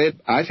actually,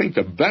 I think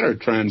the better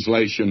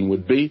translation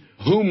would be,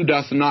 Whom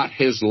doth not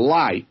his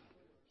light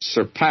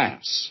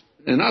surpass?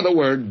 In other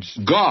words,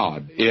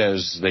 God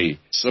is the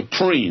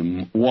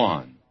supreme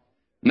one.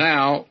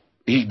 Now,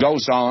 he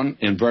goes on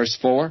in verse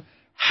 4,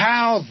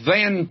 How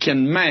then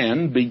can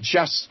man be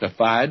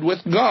justified with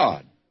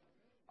God?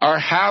 Or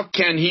how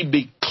can he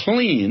be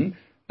clean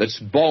that's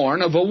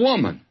born of a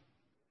woman?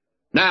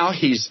 Now,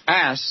 he's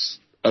asked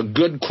a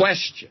good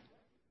question.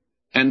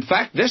 In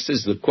fact, this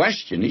is the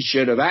question he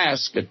should have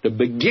asked at the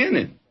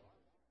beginning,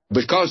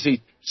 because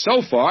he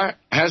so far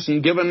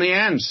hasn't given the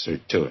answer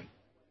to it.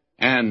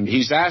 And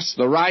he's asked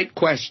the right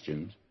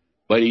questions,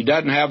 but he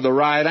doesn't have the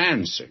right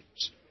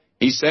answers.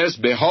 He says,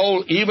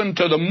 Behold, even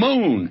to the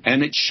moon,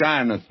 and it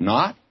shineth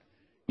not.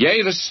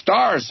 Yea, the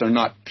stars are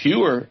not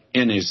pure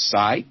in his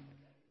sight.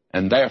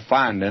 And they're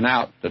finding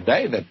out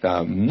today that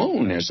the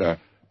moon is a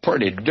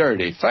pretty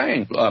dirty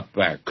thing up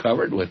there,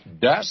 covered with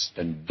dust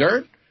and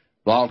dirt,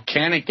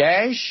 volcanic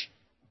ash.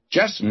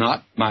 Just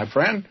not, my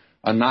friend,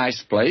 a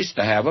nice place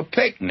to have a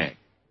picnic.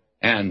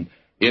 And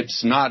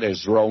it's not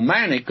as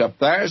romantic up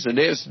there as it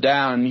is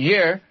down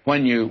here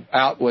when you're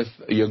out with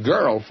your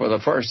girl for the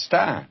first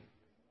time.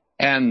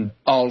 And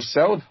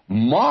also,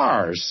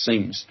 Mars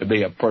seems to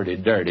be a pretty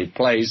dirty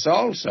place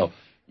also.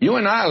 You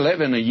and I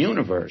live in a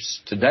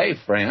universe today,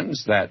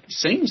 friends, that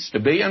seems to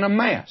be in a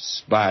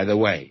mess, by the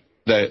way.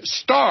 The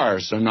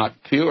stars are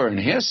not pure in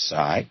his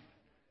sight.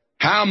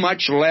 How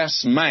much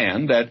less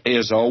man that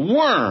is a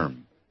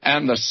worm,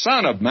 and the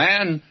Son of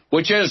Man,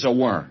 which is a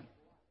worm.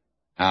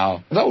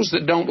 Now, those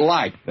that don't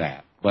like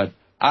that, but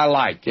I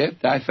like it.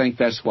 I think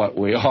that's what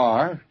we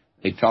are.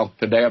 They talk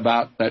today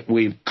about that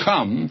we've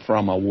come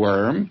from a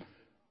worm.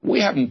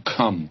 We haven't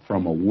come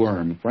from a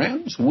worm,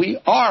 friends. We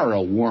are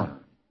a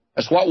worm.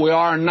 That's what we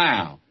are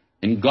now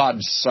in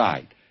God's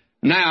sight.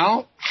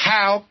 Now,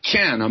 how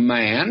can a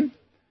man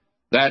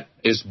that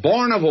is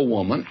born of a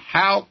woman,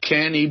 how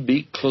can he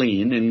be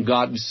clean in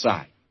God's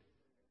sight?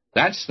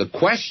 That's the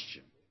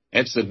question.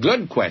 It's a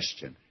good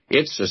question.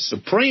 It's a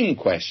supreme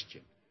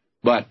question.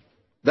 But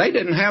they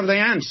didn't have the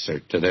answer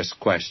to this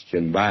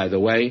question, by the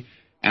way,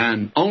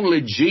 and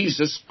only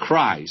Jesus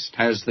Christ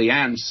has the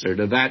answer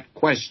to that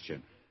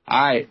question.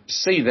 I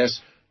see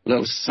this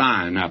little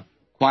sign up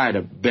quite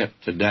a bit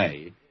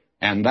today,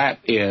 and that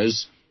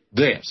is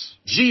this.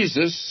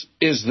 Jesus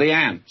is the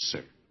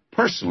answer.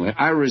 Personally,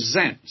 I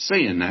resent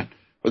seeing that,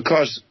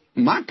 because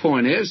my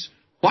point is,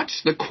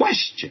 what's the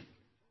question?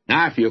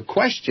 Now, if your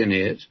question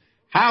is,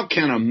 how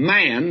can a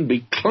man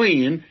be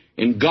clean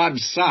in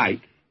God's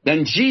sight,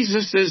 then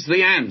Jesus is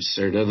the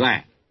answer to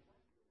that.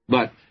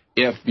 But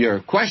if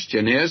your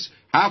question is,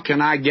 how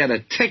can I get a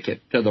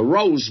ticket to the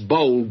Rose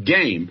Bowl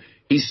game,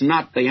 he's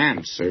not the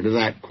answer to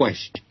that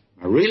question.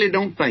 I really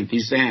don't think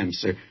he's the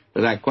answer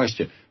to that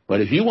question.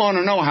 But if you want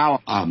to know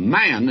how a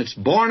man that's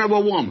born of a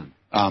woman,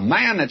 a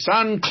man that's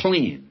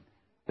unclean,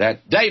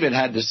 that David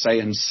had to say,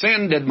 in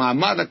sin did my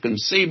mother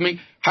conceive me,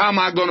 how am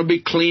I going to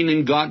be clean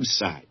in God's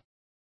sight?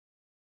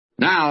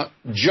 Now,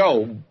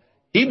 Job,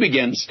 he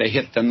begins to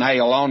hit the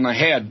nail on the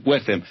head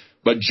with him.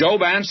 But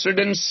Job answered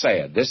and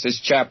said, this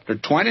is chapter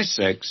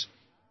 26,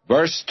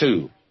 verse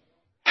 2,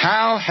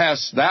 How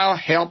hast thou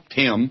helped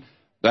him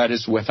that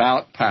is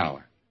without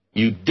power?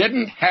 You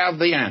didn't have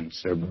the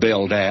answer,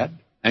 Bildad,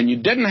 and you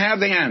didn't have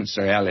the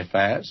answer,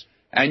 Eliphaz,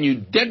 and you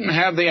didn't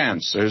have the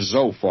answer,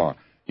 Zophar.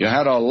 You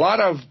had a lot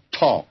of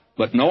talk,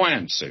 but no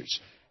answers.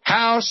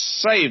 How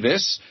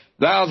savest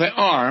thou the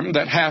arm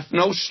that hath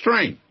no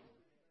strength?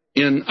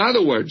 In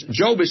other words,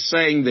 Job is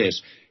saying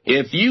this,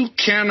 if you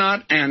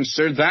cannot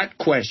answer that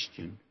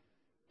question,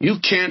 you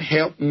can't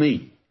help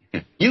me.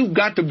 You've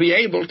got to be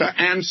able to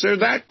answer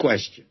that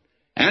question.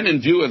 And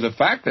in view of the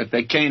fact that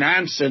they can't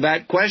answer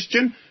that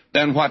question,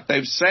 then what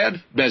they've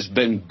said has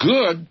been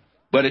good,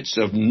 but it's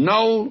of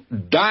no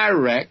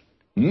direct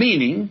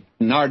meaning,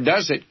 nor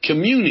does it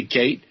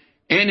communicate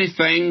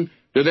anything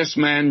to this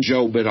man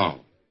Job at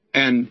all.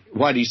 And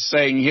what he's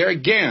saying here,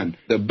 again,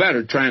 the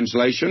better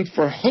translation,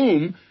 for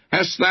whom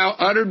hast thou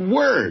uttered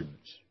words?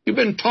 You've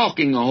been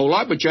talking a whole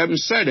lot, but you haven't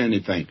said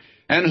anything.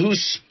 And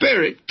whose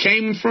spirit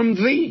came from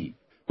thee?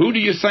 Who do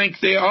you think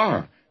they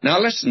are? Now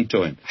listen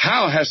to him.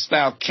 How hast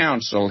thou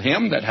counseled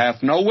him that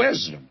hath no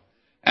wisdom?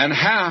 And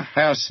how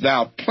hast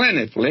thou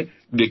plentifully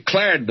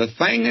declared the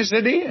thing as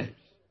it is?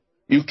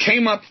 You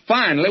came up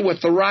finally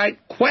with the right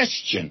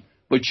question,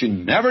 but you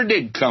never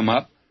did come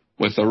up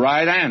with the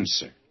right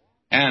answer.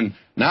 And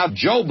now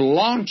Job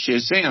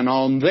launches in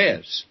on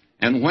this,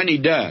 and when he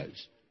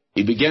does,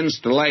 he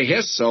begins to lay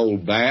his soul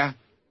bare.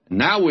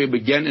 Now we're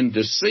beginning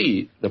to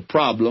see the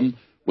problem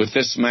with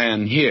this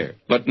man here.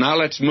 But now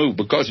let's move,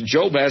 because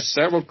Job has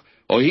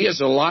he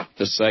has a lot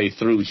to say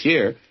through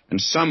here,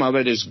 and some of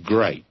it is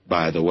great,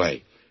 by the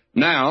way.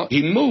 Now,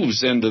 he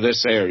moves into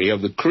this area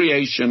of the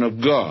creation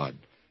of God,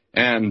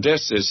 and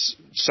this is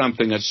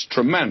something that's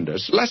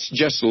tremendous. Let's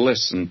just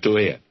listen to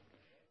it.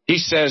 He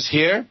says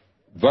here,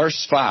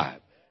 verse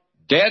 5,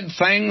 "Dead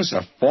things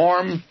are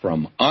formed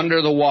from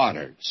under the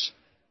waters,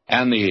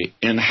 and the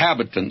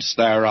inhabitants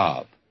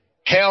thereof.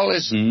 Hell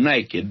is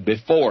naked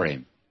before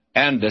him,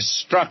 and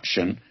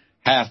destruction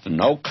hath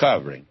no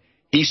covering.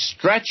 He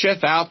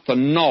stretcheth out the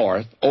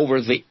north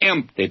over the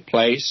empty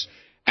place,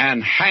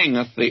 and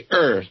hangeth the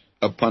earth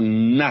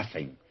upon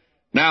nothing."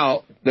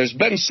 Now, there's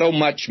been so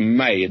much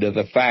made of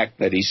the fact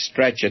that he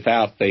stretcheth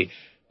out the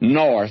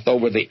north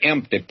over the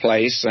empty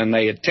place, and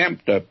they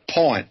attempt to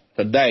point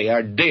today,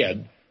 or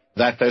did,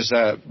 that there's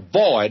a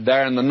void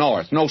there in the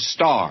north, no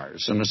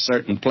stars in a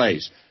certain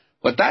place.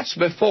 But that's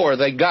before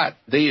they got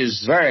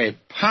these very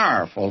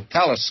powerful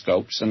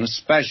telescopes, and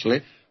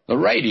especially the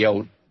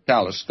radio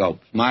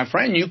telescopes. My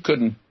friend, you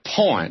couldn't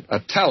point a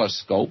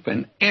telescope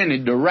in any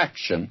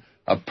direction,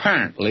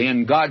 apparently,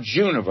 in God's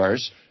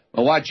universe,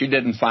 but what you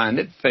didn't find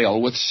it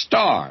filled with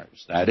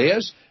stars. That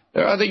is,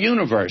 there are other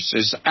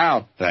universes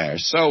out there.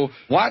 So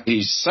what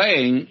he's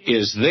saying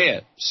is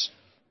this,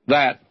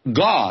 that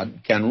God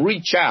can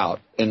reach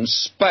out in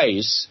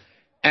space,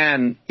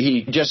 and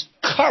he just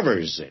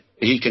covers it.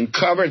 He can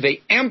cover the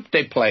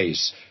empty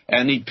place,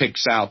 and he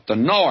picks out the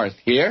north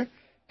here,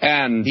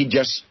 and he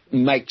just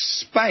makes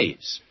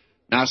space.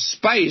 Now,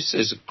 space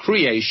is a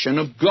creation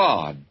of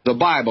God. The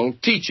Bible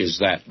teaches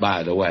that,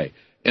 by the way.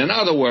 In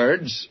other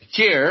words,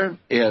 here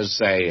is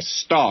a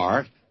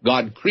star.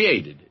 God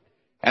created it.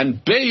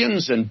 And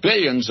billions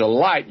of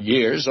light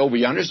years over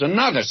yonder is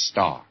another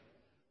star.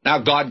 Now,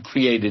 God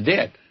created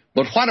it.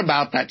 But what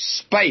about that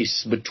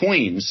space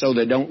between, so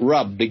they don't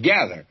rub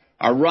together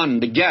or run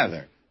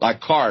together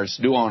like cars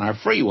do on our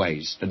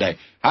freeways today?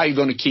 How are you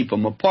going to keep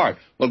them apart?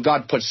 Well,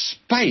 God put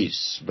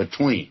space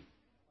between.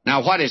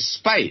 Now, what is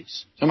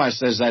space? Somebody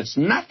says that's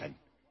nothing.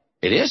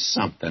 It is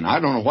something. I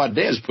don't know what it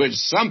is, but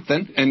it's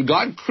something, and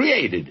God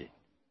created it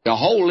to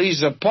hold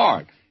these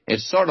apart.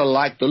 It's sort of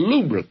like the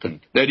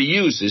lubricant that he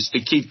uses to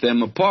keep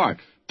them apart.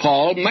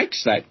 Paul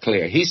makes that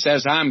clear. He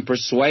says, "I'm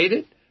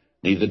persuaded,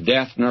 neither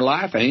death nor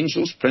life,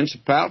 angels,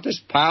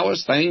 principalities,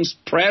 powers, things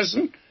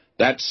present,"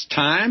 that's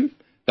time,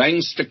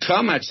 things to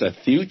come, that's the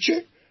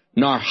future,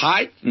 "nor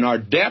height nor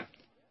depth."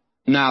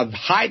 Now,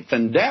 height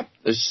and depth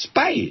is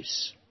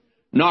space.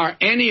 "Nor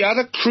any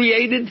other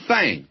created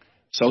thing."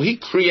 So he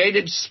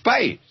created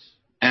space.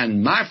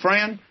 And my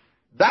friend,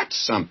 that's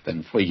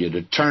something for you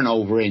to turn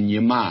over in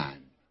your mind.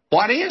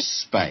 What is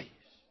space?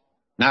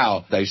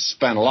 Now, they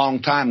spent a long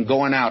time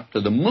going out to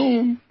the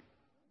moon,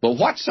 but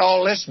what's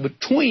all this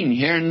between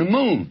here and the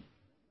moon?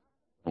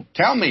 Well,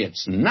 tell me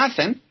it's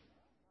nothing,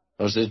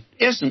 because it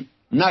isn't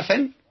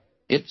nothing.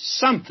 It's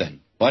something.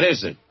 What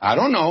is it? I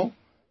don't know.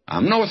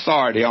 I'm no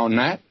authority on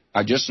that.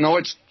 I just know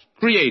it's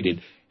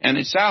created, and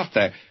it's out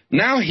there.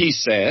 Now he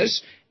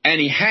says, "And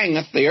he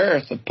hangeth the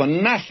earth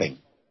upon nothing."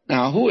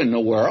 Now, who in the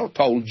world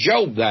told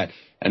Job that?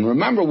 And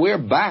remember, we're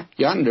back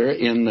yonder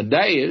in the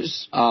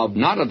days of,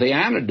 not of the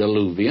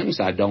antediluvians,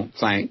 I don't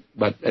think,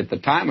 but at the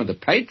time of the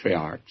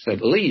patriarchs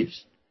at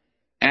least.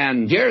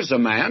 And here's a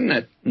man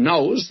that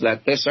knows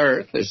that this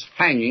earth is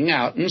hanging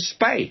out in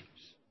space.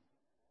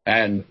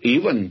 And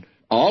even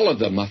all of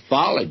the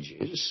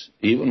mythologies,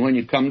 even when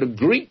you come to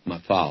Greek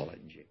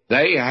mythology,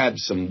 they had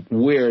some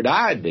weird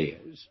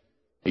ideas.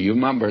 You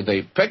remember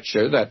the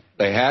picture that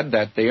they had,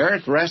 that the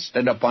earth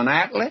rested upon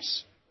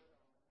Atlas,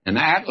 and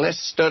Atlas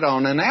stood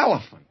on an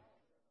elephant,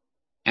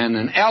 and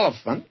an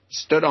elephant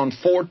stood on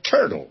 4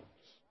 turtles.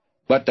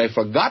 But they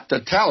forgot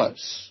to tell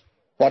us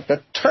what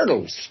the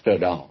turtles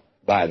stood on,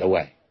 by the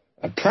way.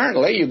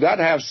 Apparently, you've got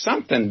to have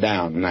something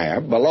down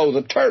there below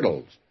the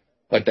turtles,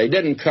 but they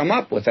didn't come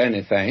up with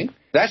anything.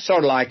 That's sort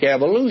of like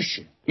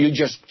evolution. You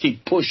just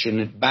keep pushing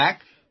it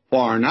back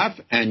far enough,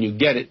 and you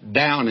get it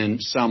down in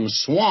some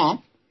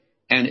swamp,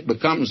 and it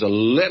becomes a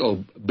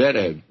little bit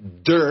of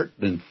dirt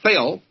and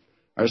filth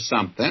or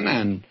something,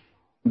 and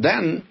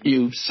then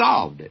you've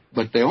solved it.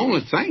 But the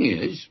only thing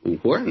is,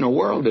 where in the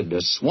world did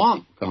the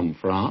swamp come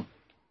from?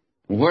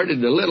 Where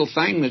did the little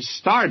thing that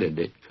started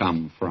it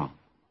come from?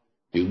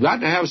 You've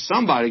got to have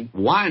somebody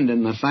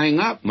winding the thing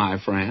up, my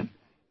friend,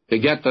 to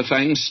get the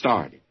thing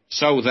started.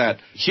 So that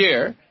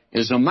here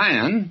is a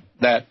man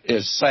that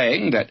is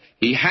saying that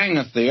he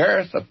hangeth the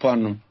earth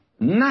upon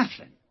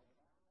nothing.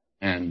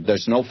 And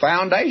there's no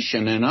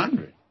foundation in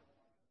under it.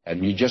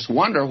 And you just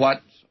wonder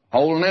what's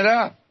holding it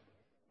up.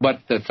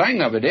 But the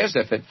thing of it is,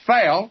 if it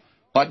fell,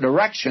 what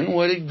direction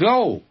would it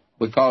go?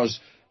 Because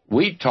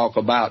we talk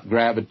about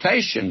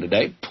gravitation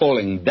today,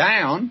 pulling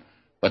down,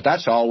 but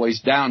that's always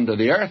down to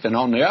the earth. And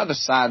on the other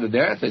side of the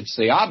earth, it's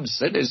the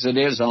opposite as it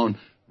is on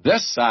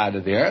this side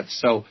of the earth.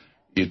 So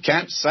you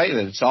can't say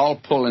that it's all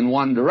pulling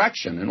one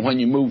direction. And when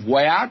you move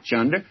way out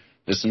yonder,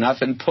 there's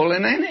nothing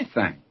pulling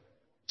anything.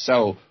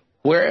 So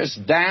where is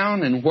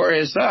down and where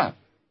is up?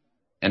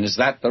 And is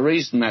that the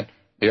reason that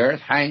The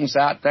earth hangs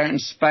out there in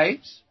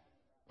space.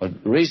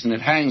 But the reason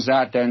it hangs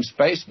out there in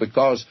space,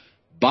 because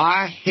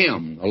by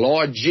Him, the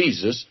Lord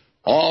Jesus,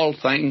 all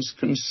things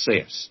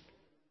consist.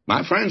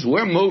 My friends,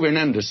 we're moving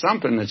into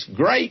something that's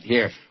great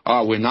here,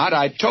 are we not?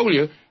 I told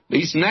you,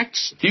 these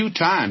next few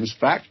times, in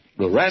fact,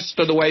 the rest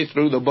of the way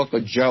through the book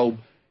of Job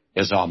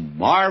is a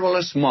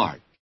marvelous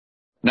march.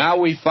 Now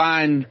we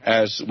find,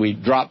 as we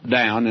drop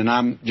down, and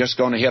I'm just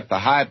going to hit the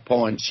high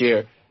points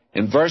here,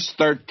 in verse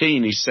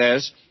 13 he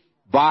says,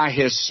 by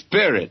His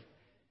Spirit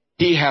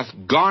He hath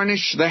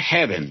garnished the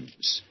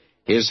heavens,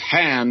 His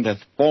hand hath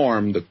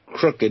formed the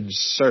crooked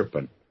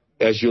serpent.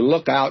 As you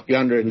look out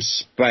yonder in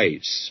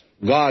space,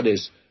 God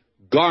has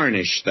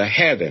garnished the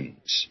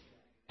heavens.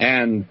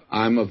 And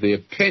I'm of the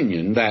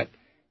opinion that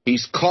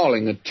He's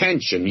calling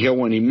attention here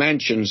when He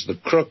mentions the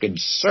crooked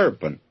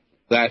serpent,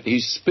 that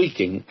He's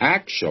speaking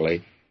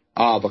actually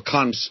of a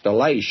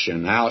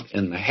constellation out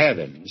in the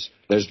heavens.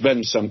 There's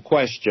been some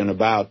question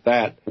about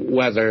that,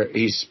 whether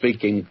He's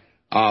speaking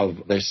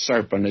of the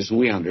serpent as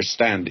we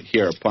understand it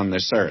here upon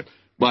this earth.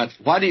 But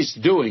what He's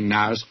doing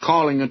now is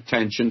calling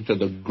attention to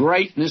the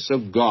greatness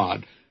of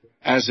God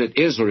as it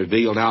is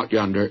revealed out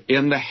yonder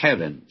in the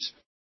heavens.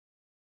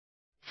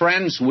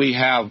 Friends, we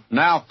have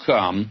now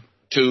come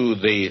to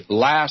the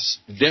last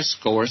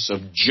discourse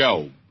of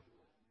Job,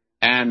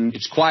 and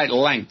it's quite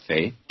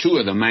lengthy. Two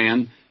of the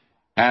men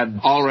had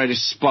already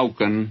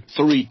spoken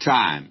 3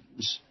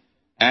 times,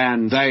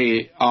 and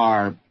they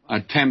are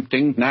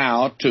attempting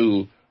now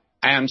to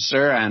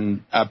answer,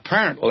 and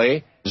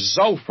apparently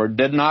Zophar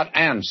did not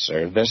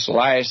answer this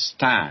last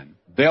time.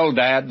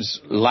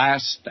 Bildad's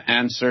last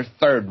answer,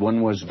 third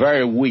one, was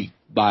very weak,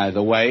 by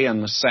the way,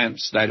 in the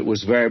sense that it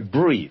was very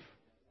brief.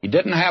 He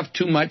didn't have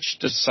too much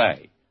to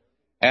say.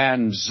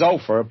 And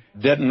Zophar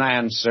didn't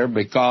answer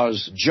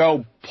because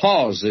Job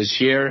pauses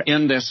here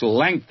in this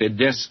lengthy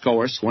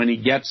discourse when he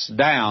gets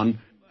down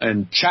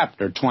in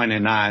chapter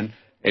 29.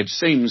 It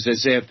seems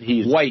as if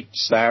he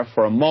waits there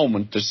for a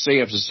moment to see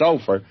if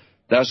Zophar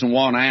doesn't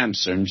want to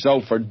answer, and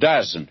Zophar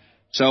doesn't.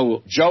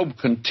 So Job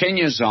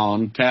continues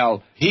on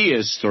till he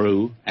is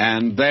through,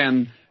 and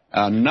then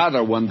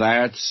another one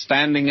there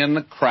standing in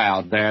the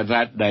crowd there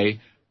that day,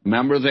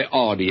 member of the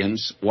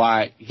audience,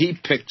 why he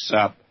picks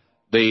up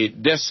the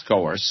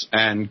discourse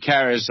and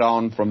carries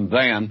on from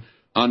then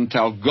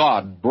until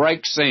God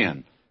breaks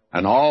in.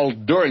 And all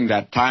during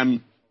that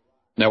time,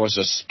 there was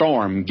a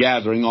storm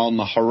gathering on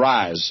the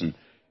horizon.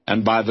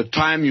 And by the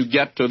time you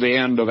get to the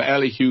end of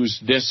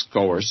Elihu's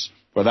discourse,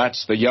 for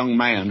that's the young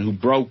man who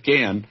broke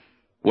in,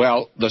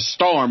 well, the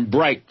storm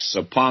breaks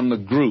upon the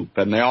group,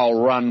 and they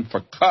all run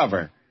for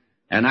cover.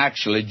 And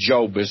actually,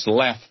 Job is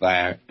left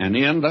there. And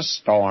in the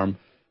storm,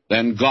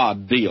 then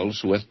God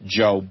deals with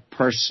Job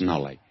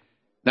personally.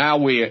 Now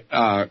we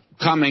are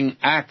coming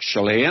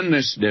actually in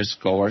this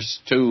discourse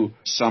to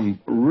some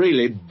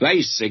really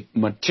basic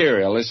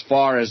material as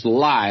far as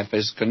life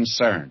is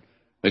concerned,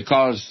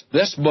 because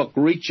this book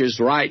reaches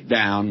right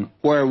down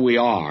where we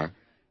are,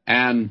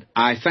 and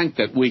I think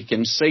that we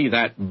can see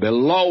that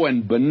below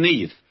and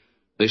beneath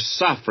the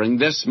suffering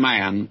this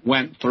man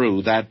went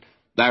through, that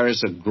there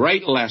is a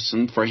great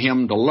lesson for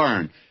him to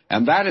learn.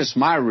 And that is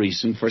my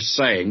reason for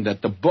saying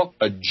that the book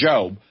of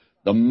Job,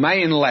 the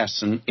main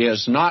lesson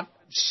is not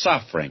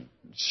suffering,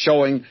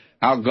 showing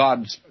how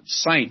God's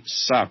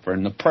saints suffer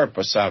and the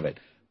purpose of it.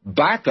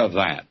 Back of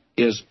that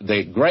is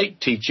the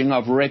great teaching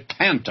of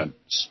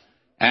repentance.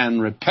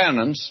 And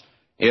repentance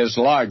is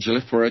largely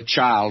for a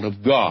child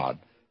of God.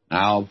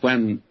 Now,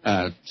 when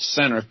a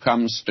sinner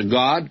comes to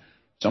God,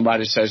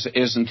 somebody says,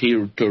 isn't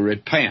he to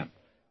repent?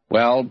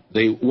 Well,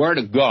 the Word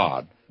of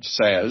God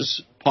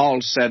says, Paul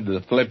said to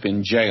the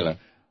Philippian jailer,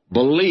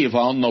 believe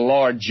on the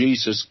Lord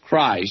Jesus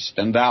Christ,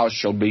 and thou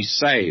shalt be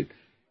saved.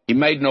 He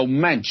made no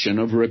mention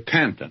of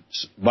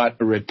repentance, but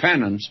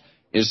repentance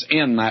is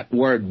in that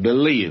word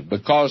believe,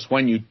 because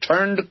when you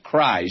turn to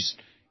Christ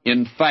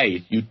in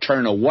faith, you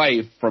turn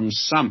away from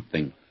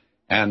something,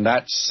 and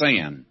that's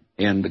sin.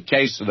 In the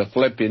case of the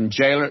Philippian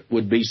jailer, it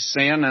would be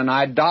sin and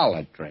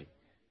idolatry,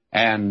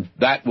 and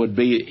that would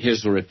be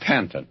his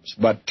repentance.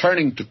 But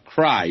turning to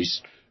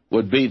Christ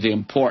would be the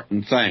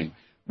important thing.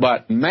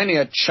 But many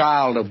a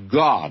child of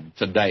God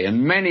today,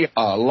 and many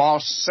a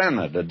lost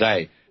sinner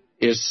today,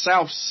 is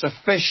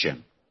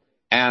self-sufficient.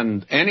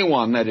 And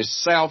anyone that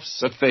is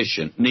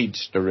self-sufficient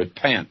needs to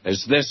repent,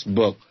 as this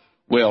book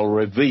will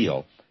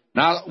reveal.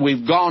 Now,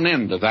 we've gone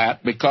into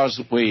that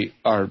because we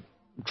are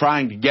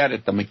trying to get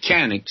at the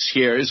mechanics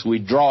here as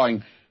we're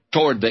drawing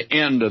toward the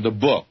end of the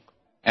book.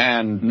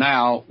 And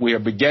now we are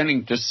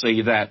beginning to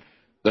see that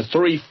the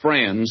 3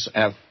 friends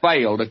have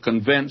failed to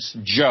convince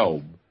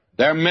Job.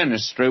 Their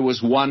ministry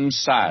was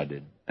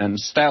one-sided.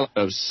 Instead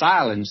of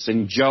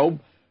silencing Job,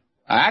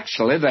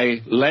 actually,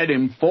 they led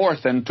him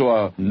forth into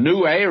a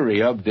new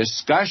area of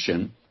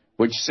discussion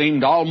which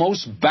seemed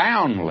almost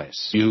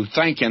boundless. You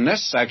think in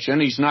this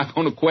section he's not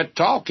going to quit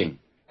talking.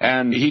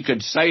 And he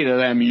could say to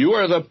them, you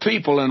are the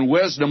people, and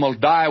wisdom will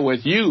die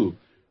with you.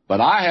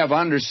 But I have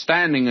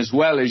understanding as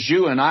well as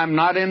you, and I'm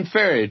not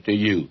inferior to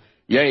you.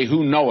 Yea,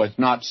 who knoweth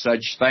not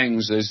such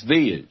things as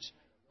these?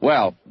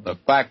 Well, the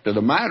fact of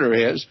the matter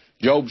is,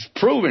 Job's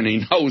proven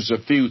he knows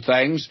a few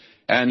things,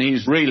 and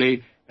he's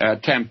really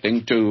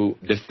attempting to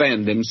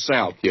defend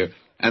himself here.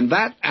 And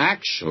that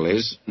actually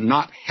is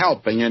not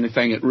helping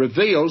anything. It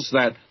reveals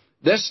that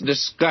this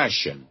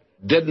discussion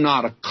did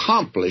not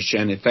accomplish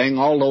anything,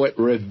 although it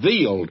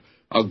revealed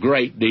a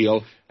great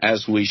deal,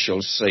 as we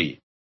shall see.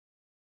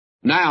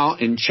 Now,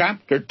 in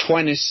chapter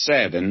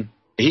 27,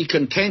 he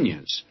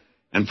continues.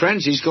 And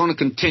friends, he's going to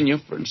continue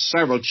for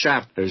several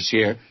chapters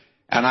here,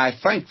 and I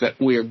think that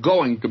we are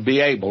going to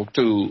be able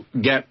to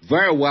get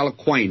very well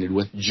acquainted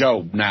with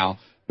Job now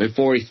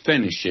before he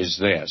finishes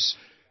this.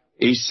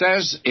 He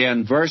says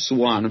in verse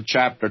 1 of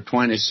chapter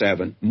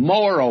 27,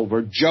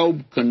 "Moreover,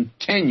 Job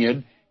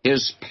continued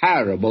his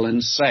parable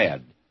and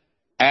said,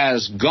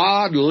 As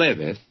God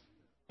liveth,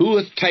 who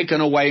hath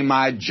taken away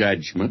my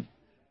judgment,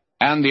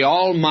 and the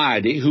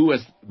Almighty, who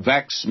hath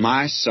vexed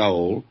my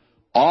soul,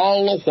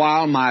 all the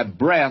while my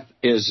breath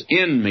is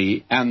in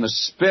me, and the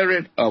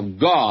Spirit of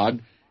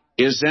God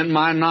is in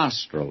my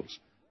nostrils.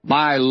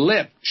 My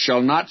lip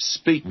shall not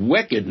speak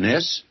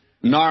wickedness,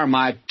 nor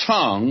my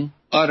tongue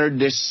utter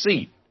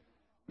deceit."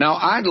 Now,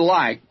 I'd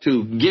like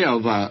to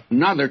give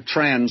another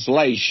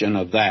translation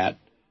of that,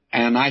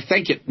 and I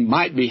think it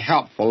might be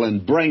helpful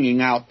in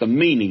bringing out the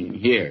meaning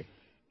here.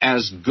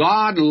 As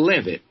God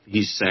liveth,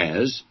 he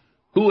says,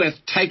 who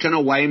hath taken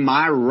away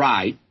my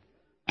right,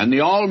 and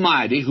the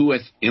Almighty, who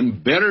hath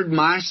embittered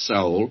my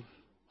soul,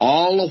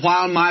 all the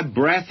while my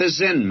breath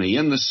is in me,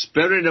 and the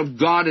Spirit of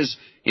God is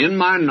in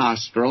my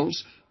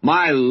nostrils,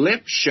 my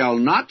lips shall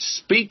not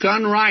speak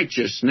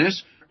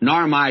unrighteousness,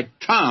 nor my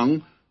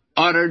tongue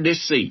utter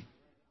deceit.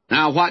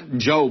 Now, what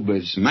Job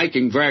is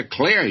making very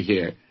clear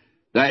here,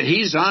 that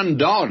he's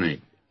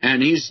undaunted,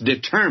 and he's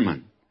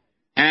determined,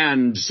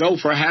 and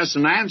Zophar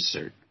hasn't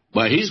answered,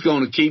 but he's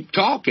going to keep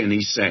talking,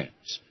 he says.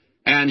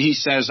 And he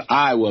says,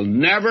 "I will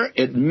never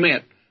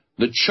admit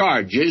the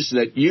charges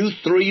that you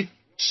three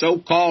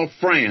so-called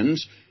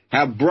friends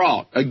have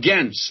brought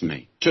against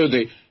me. To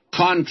the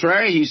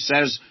contrary," he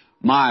says,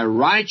 "my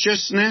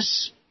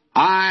righteousness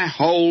I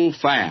hold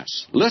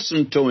fast."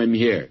 Listen to him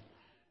here.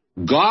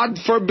 "God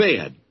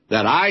forbid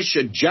that I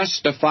should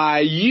justify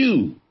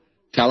you.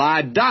 Till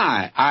I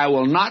die, I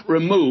will not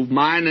remove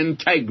mine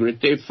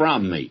integrity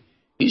from me."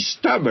 He's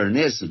stubborn,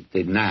 isn't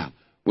he now?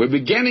 We're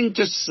beginning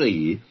to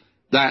see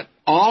that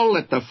all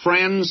that the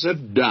friends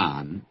have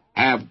done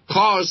have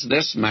caused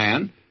this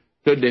man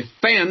to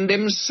defend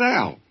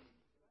himself.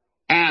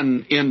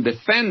 And in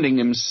defending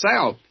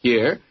himself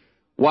here,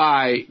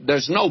 why,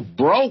 there's no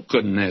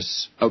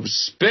brokenness of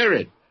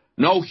spirit,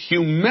 no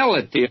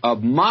humility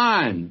of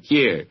mind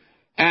here.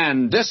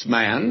 And this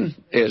man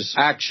is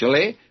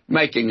actually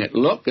making it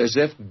look as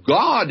if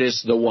God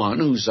is the one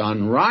who's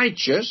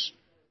unrighteous,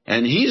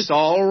 and he's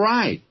all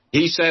right.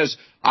 He says,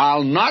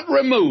 "I'll not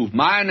remove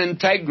mine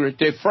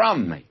integrity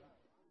from me."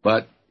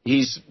 But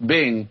he's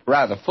being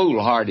rather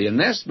foolhardy in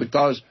this,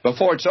 because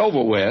before it's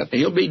over with,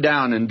 he'll be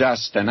down in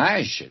dust and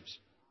ashes.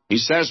 He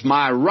says,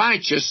 "My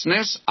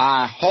righteousness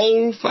I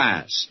hold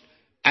fast,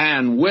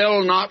 and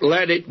will not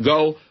let it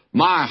go.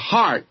 My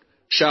heart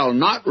shall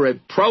not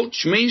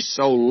reproach me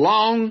so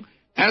long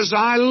as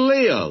I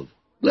live."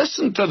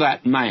 Listen to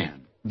that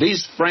man.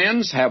 These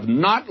friends have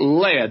not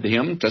led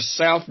him to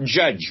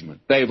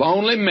self-judgment. They've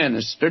only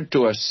ministered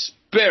to a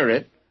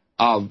spirit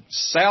of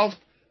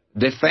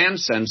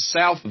self-defense and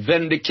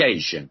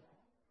self-vindication.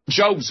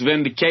 Job's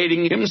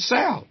vindicating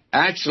himself.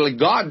 Actually,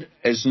 God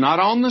is not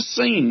on the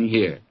scene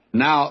here.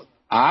 Now,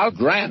 I'll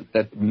grant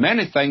that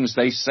many things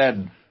they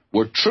said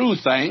were true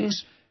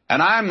things,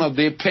 and I'm of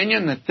the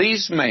opinion that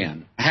these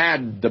men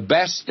had the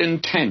best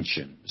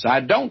intentions. I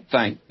don't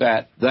think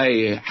that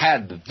they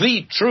had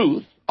the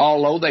truth,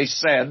 although they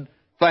said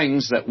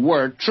things that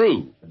were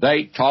true.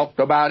 They talked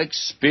about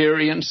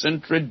experience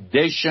and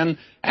tradition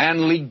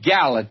and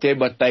legality,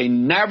 but they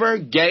never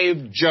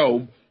gave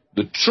Job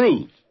the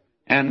truth.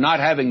 And not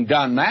having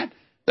done that,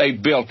 they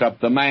built up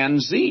the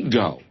man's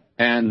ego.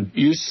 And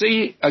you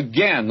see,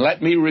 again,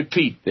 let me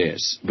repeat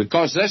this,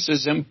 because this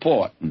is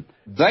important.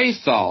 They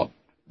thought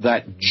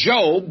that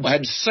Job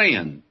had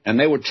sinned, and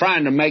they were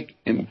trying to make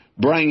him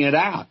bring it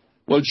out.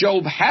 Well,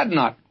 Job had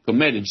not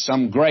committed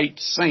some great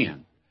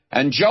sin,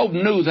 and Job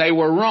knew they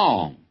were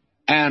wrong.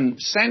 And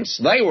since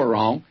they were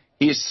wrong,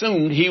 he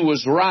assumed he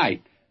was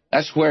right.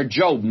 That's where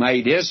Job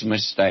made his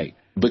mistake.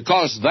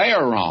 Because they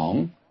are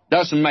wrong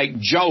doesn't make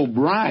Job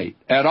right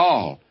at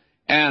all.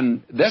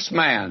 And this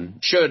man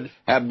should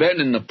have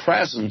been in the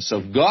presence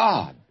of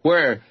God,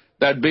 where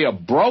there'd be a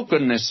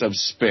brokenness of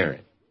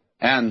spirit.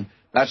 And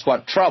that's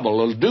what trouble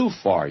will do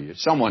for you.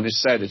 Someone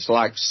has said it's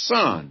like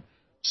sun.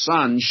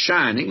 Sun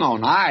shining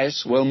on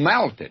ice will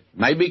melt it.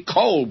 May be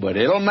cold, but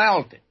it'll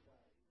melt it.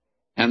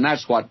 And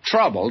that's what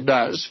trouble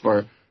does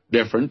for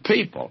different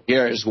people.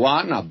 Here is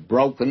one, a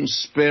broken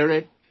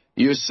spirit,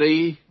 you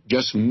see,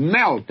 just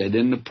melted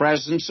in the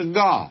presence of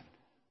God.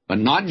 But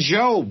not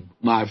Job,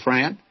 my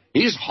friend.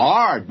 He's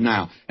hard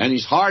now, and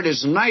he's hard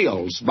as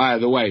nails, by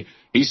the way.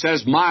 He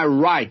says, "My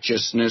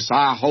righteousness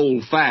I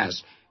hold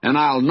fast, and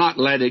I'll not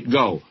let it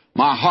go.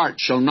 My heart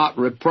shall not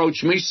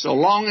reproach me so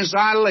long as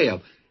I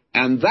live.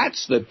 And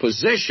that's the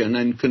position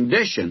and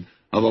condition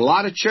of a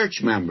lot of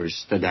church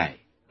members today.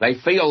 They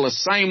feel the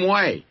same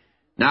way.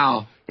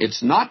 Now,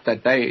 it's not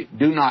that they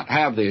do not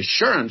have the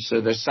assurance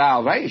of their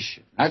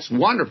salvation. That's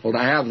wonderful to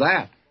have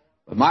that.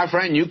 But, my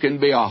friend, you can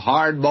be a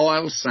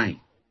hard-boiled saint.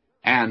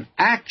 And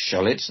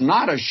actually, it's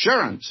not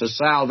assurance of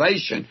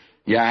salvation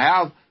you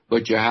have,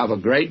 but you have a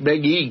great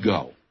big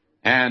ego.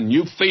 And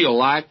you feel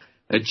like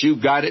that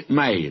you've got it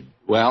made.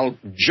 Well,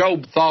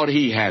 Job thought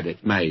he had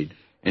it made,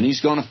 and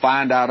he's going to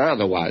find out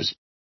otherwise.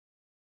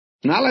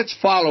 Now let's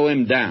follow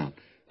him down.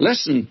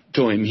 Listen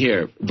to him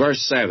here,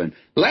 verse 7.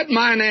 Let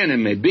mine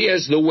enemy be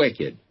as the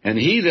wicked, and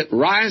he that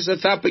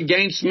riseth up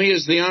against me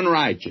as the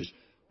unrighteous.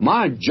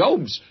 My,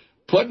 Job's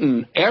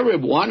putting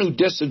everyone who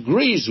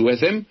disagrees with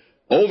him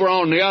over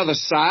on the other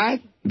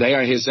side. They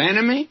are his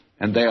enemy,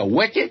 and they are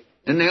wicked,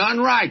 and they're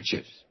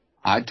unrighteous.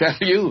 I tell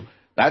you,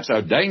 that's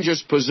a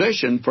dangerous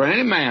position for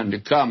any man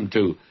to come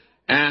to.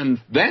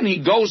 And then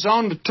he goes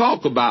on to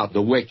talk about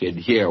the wicked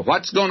here.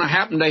 What's going to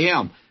happen to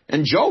him?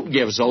 And Job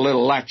gives a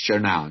little lecture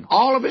now. In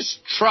all of his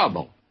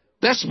trouble,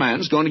 this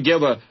man's going to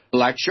give a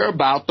lecture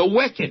about the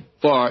wicked.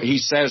 For he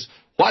says,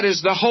 what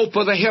is the hope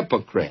of the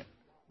hypocrite?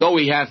 Though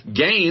he hath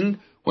gained,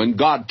 when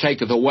God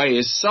taketh away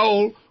his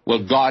soul,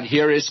 will God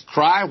hear his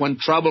cry when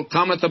trouble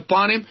cometh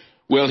upon him?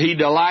 Will he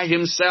delight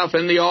himself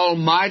in the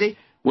Almighty?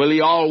 Will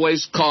he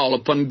always call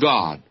upon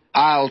God?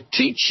 I'll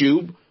teach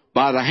you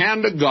by the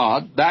hand of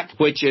God that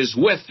which is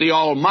with the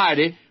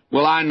Almighty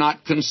will I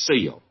not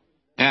conceal.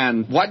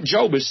 And what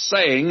Job is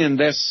saying in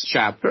this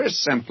chapter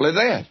is simply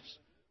this,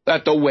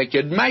 that the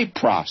wicked may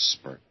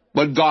prosper,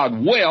 but God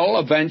will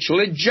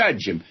eventually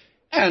judge him.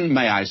 And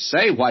may I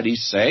say, what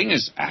he's saying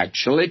is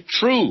actually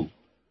true.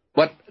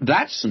 But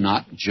that's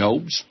not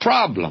Job's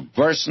problem.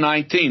 Verse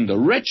 19, the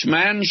rich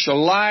man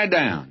shall lie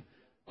down,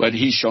 but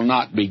he shall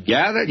not be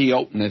gathered. He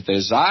openeth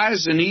his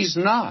eyes, and he's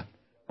not.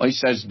 Well, he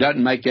says it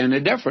doesn't make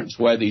any difference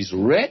whether he's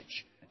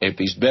rich. If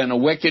he's been a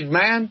wicked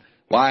man,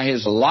 why,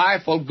 his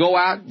life will go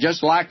out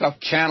just like a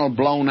candle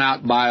blown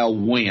out by a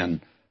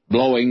wind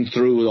blowing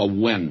through a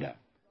window.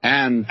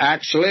 And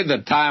actually, the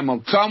time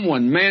will come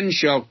when men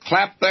shall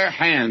clap their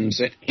hands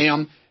at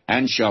him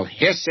and shall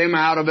hiss him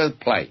out of his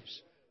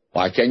place.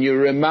 Why, can you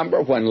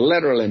remember when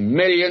literally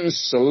millions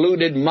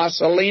saluted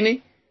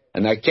Mussolini?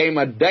 And there came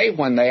a day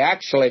when they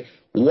actually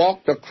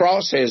walked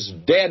across his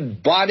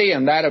dead body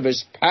and that of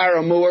his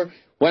paramour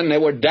when they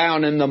were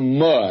down in the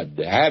mud,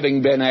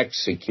 having been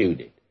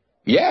executed.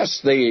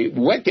 Yes, the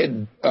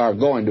wicked are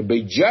going to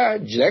be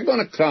judged. They're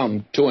going to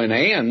come to an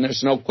end.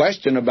 There's no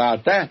question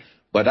about that.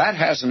 But that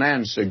hasn't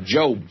answered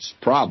Job's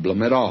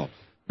problem at all.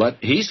 But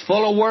he's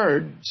full of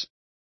words.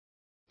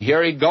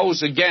 Here he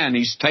goes again.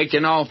 He's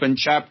taken off in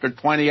chapter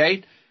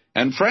 28.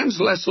 And friends,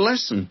 let's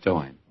listen to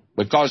him.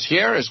 Because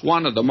here is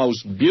one of the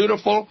most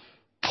beautiful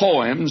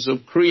poems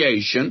of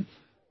creation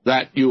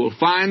that you will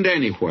find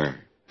anywhere.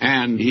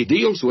 And he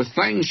deals with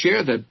things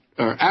here that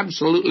are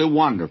absolutely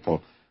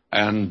wonderful.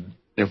 And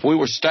if we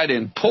were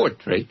studying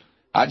poetry,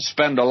 I'd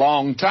spend a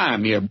long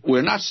time here.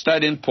 We're not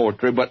studying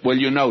poetry, but will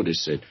you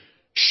notice it?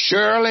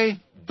 Surely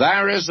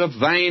there is a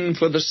vein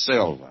for the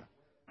silver,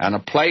 and a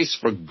place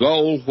for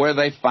gold where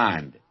they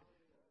find it.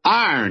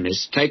 Iron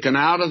is taken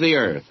out of the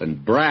earth,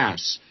 and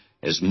brass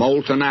is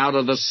molten out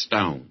of the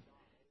stone.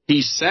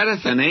 He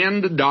setteth an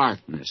end to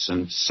darkness,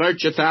 and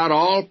searcheth out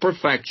all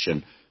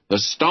perfection, the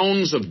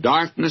stones of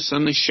darkness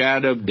and the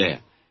shadow of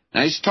death.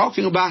 Now, he's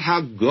talking about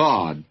how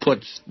God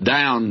puts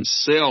down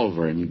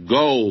silver and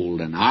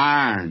gold and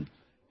iron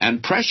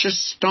and precious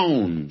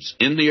stones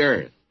in the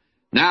earth.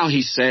 Now,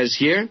 he says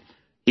here,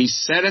 he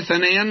setteth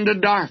an end to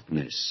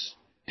darkness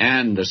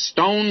and the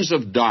stones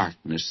of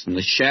darkness and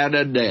the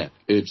shadow of death.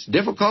 It's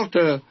difficult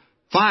to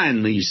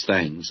find these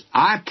things.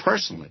 I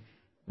personally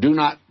do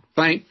not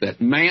think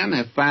that man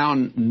have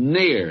found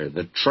near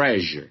the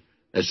treasure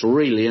that's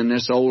really in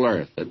this old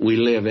earth that we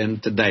live in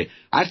today.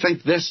 I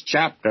think this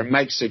chapter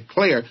makes it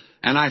clear,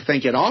 and I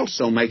think it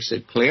also makes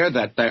it clear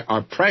that there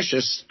are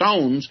precious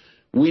stones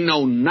we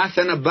know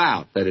nothing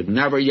about that have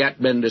never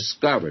yet been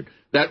discovered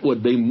that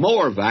would be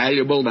more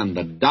valuable than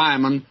the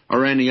diamond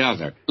or any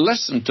other.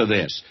 Listen to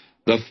this.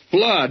 The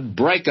flood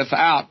breaketh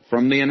out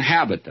from the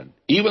inhabitant,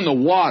 even the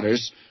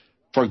waters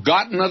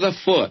forgotten of the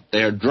foot.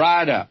 They are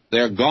dried up, they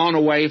are gone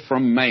away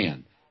from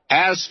man.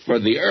 As for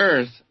the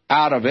earth,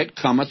 out of it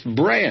cometh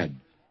bread,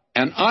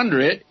 and under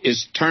it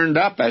is turned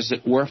up as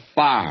it were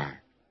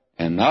fire.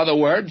 In other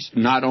words,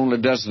 not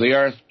only does the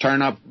earth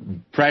turn up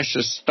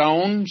precious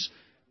stones,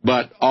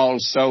 but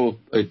also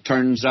it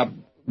turns up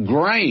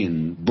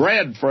grain,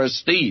 bread for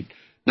us to eat.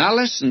 Now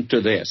listen to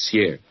this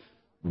here.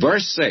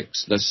 Verse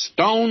 6, the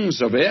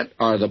stones of it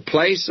are the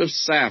place of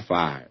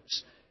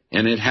sapphires,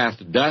 and it hath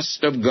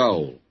dust of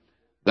gold.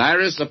 There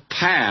is a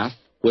path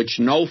which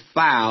no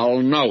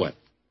fowl knoweth.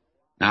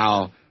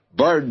 Now,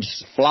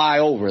 birds fly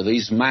over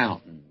these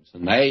mountains,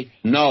 and they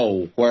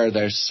know where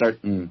there's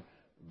certain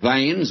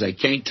veins. They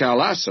can't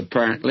tell us,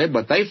 apparently,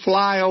 but they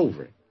fly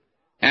over it.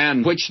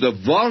 And which the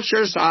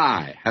vulture's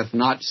eye hath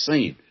not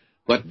seen.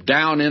 But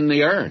down in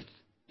the earth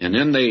and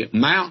in the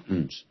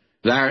mountains,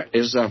 there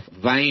is a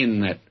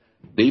vein that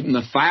even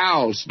the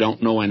fowls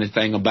don't know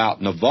anything about,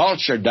 and the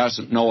vulture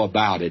doesn't know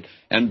about it.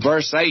 And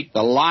verse 8,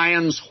 the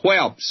lion's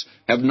whelps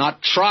have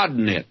not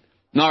trodden it,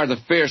 nor the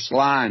fierce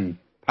lion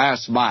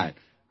passed by it.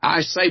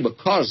 I say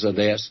because of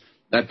this,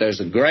 that there's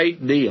a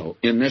great deal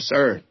in this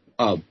earth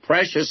of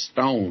precious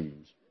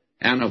stones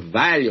and of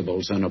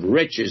valuables and of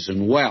riches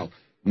and wealth.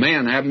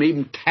 Men haven't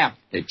even tapped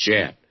it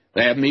yet.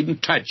 They haven't even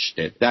touched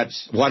it.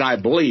 That's what I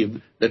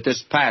believe that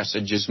this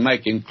passage is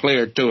making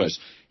clear to us.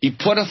 He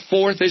putteth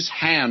forth his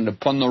hand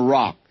upon the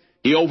rock.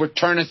 He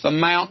overturneth the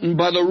mountain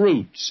by the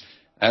roots.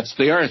 That's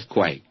the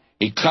earthquake.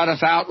 He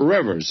cutteth out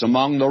rivers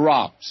among the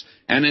rocks,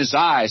 and his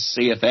eye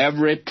seeth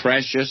every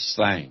precious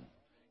thing.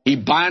 He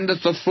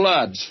bindeth the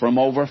floods from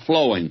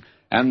overflowing,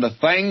 and the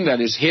thing that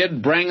is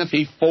hid bringeth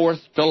he forth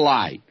to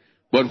light.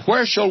 But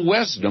where shall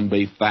wisdom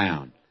be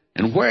found?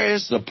 And where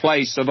is the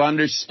place of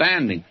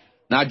understanding?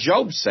 Now,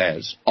 Job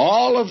says,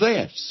 all of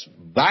this,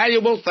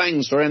 valuable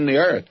things are in the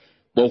earth,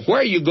 but where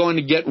are you going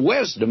to get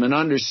wisdom and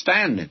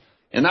understanding?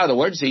 In other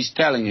words, he's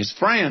telling his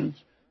friends,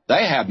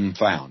 they haven't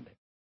found it.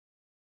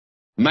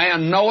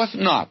 Man knoweth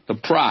not the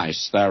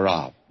price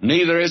thereof,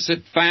 neither is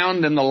it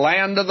found in the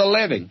land of the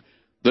living.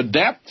 The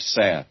depth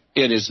saith,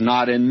 it is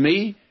not in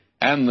me,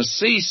 and the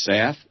sea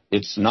saith,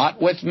 it's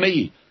not with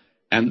me.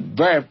 And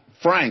very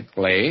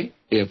frankly,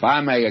 if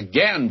I may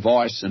again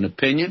voice an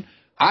opinion,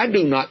 I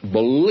do not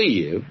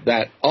believe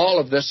that all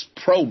of this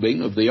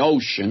probing of the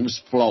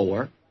ocean's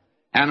floor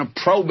and of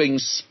probing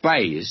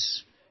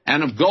space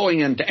and of going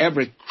into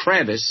every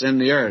crevice in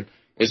the earth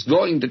is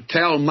going to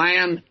tell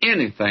man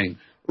anything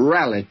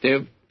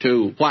relative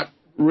to what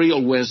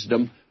real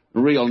wisdom,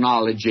 real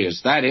knowledge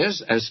is. That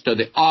is, as to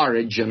the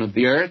origin of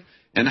the earth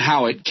and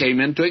how it came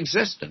into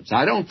existence.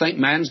 I don't think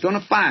man's going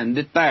to find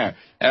it there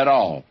at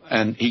all.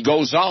 And he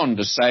goes on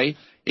to say,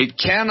 it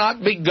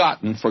cannot be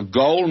gotten for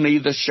gold,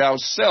 neither shall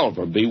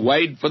silver be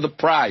weighed for the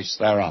price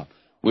thereof.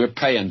 We're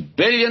paying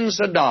billions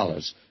of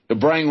dollars to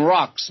bring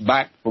rocks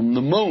back from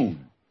the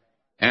moon.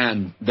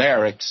 And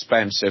they're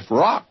expensive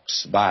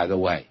rocks, by the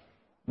way.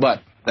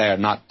 But they're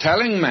not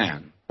telling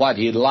man what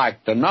he'd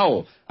like to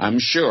know, I'm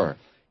sure.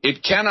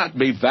 It cannot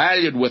be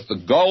valued with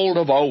the gold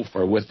of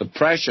Ophir, with the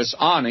precious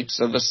onyx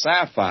of the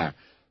sapphire.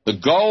 The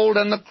gold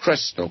and the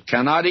crystal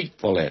cannot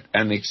equal it,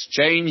 and the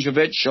exchange of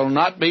it shall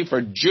not be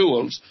for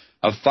jewels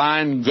of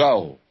fine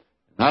gold.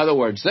 In other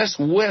words, this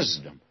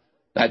wisdom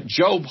that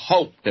Job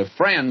hoped his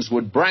friends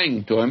would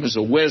bring to him is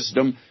a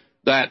wisdom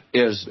that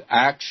is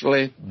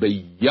actually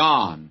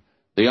beyond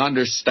the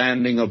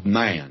understanding of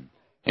man.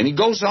 And he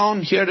goes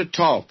on here to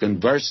talk in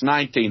verse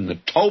 19, the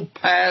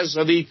topaz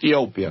of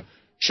Ethiopia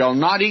shall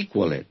not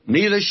equal it,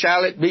 neither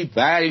shall it be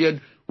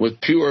valued with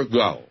pure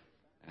gold.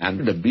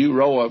 And the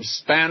Bureau of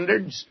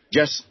Standards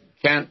just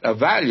can't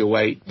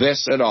evaluate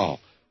this at all.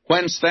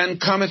 Whence then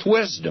cometh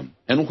wisdom?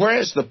 And where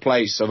is the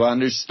place of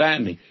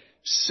understanding?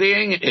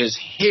 Seeing is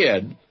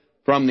hid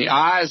from the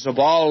eyes of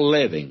all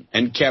living,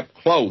 and kept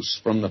close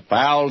from the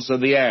fowls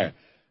of the air.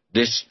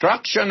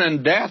 Destruction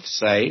and death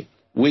say,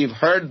 we've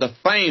heard the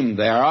fame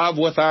thereof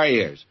with our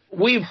ears.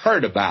 We've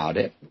heard about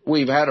it.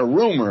 We've had a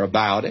rumor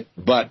about it.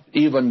 But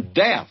even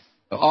death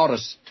ought to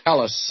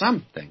tell us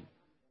something.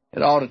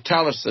 It ought to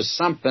tell us there's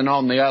something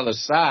on the other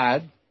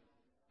side.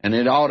 And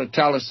it ought to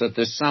tell us that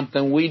there's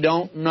something we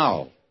don't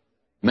know.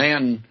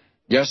 Men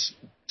just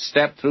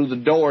step through the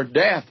door of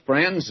death,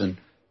 friends, and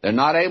they're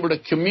not able to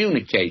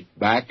communicate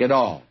back at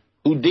all.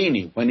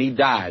 Houdini, when he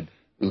died,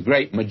 the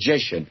great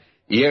magician,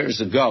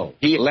 years ago,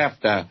 he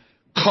left a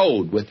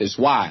code with his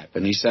wife,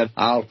 and he said,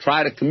 I'll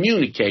try to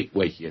communicate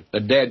with you. The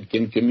dead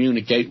can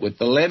communicate with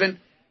the living.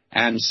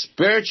 And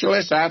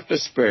spiritualist after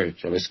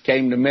spiritualist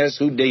came to Miss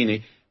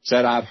Houdini,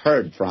 said, I've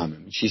heard from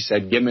him. She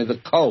said, give me the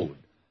code.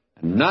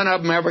 And none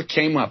of them ever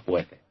came up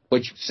with it,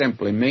 which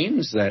simply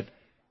means that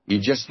you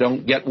just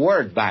don't get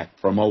word back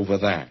from over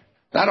there.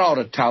 That ought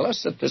to tell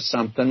us that there's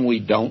something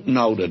we don't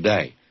know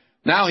today.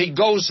 Now he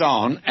goes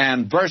on,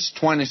 and verse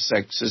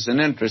 26 is an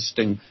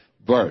interesting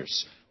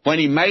verse. When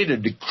he made a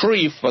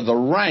decree for the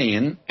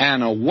rain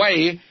and a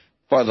way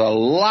for the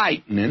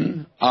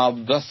lightning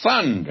of the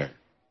thunder.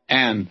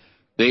 And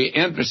the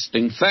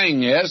interesting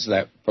thing is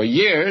that for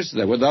years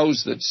there were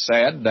those that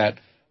said that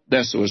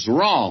this was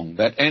wrong,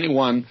 that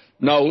anyone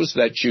knows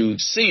that you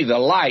see the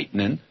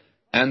lightning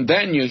and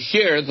then you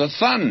hear the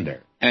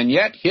thunder. And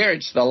yet here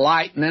it's the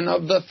lightning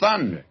of the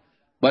thunder.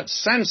 But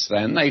since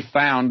then they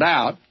found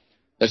out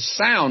that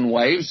sound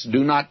waves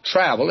do not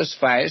travel as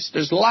fast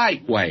as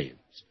light waves.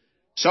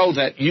 So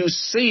that you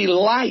see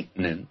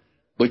lightning,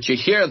 but you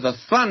hear the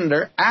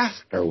thunder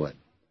afterward.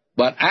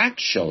 But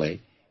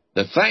actually,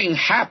 the thing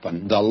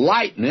happened. The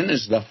lightning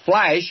is the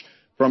flash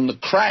from the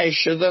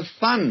crash of the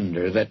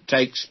thunder that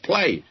takes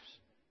place.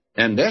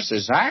 And this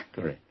is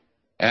accurate.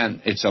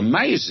 And it's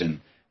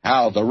amazing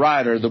how the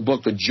writer of the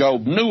book of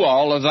Job knew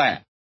all of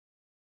that.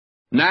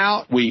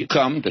 Now we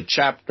come to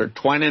chapter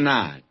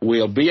 29.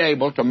 We'll be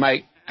able to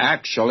make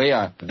actually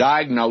a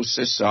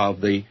diagnosis of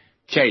the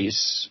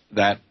case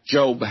that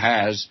Job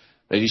has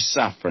that he's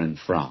suffering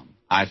from.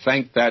 I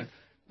think that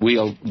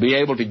we'll be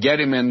able to get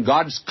him in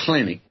God's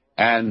clinic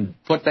and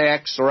put the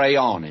X-ray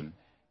on him,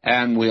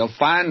 and we'll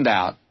find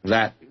out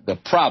that the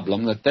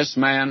problem that this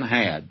man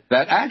had,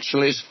 that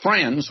actually his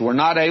friends were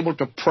not able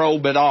to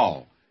probe at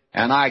all.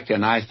 And I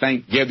can, I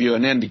think, give you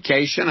an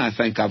indication. I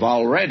think I've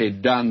already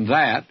done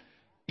that.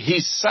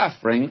 He's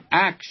suffering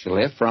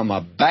actually from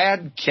a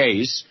bad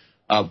case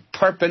of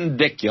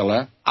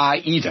perpendicular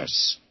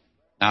iitis.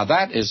 Now,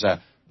 that is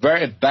a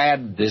very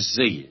bad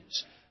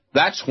disease.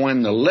 That's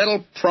when the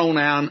little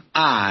pronoun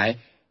I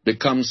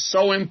becomes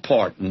so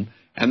important,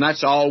 and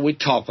that's all we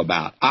talk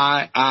about,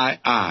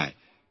 I.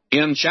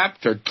 In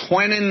chapter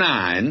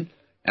 29,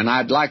 and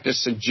I'd like to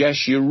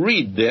suggest you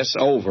read this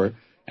over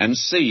and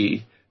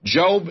see,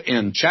 Job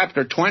in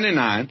chapter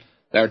 29,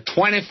 there are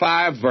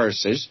 25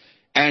 verses,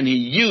 and he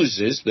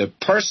uses the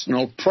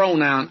personal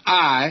pronoun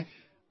I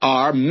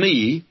or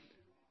me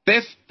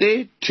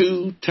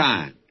 52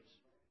 times.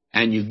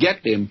 And you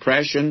get the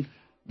impression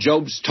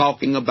Job's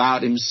talking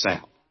about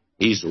himself.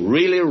 He's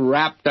really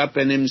wrapped up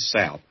in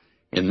himself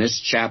in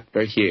this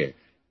chapter here.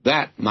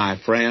 That, my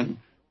friend,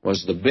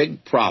 was the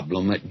big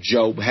problem that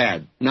Job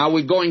had. Now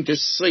we're going to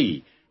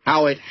see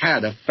how it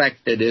had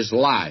affected his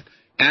life.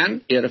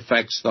 And it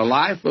affects the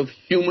life of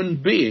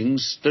human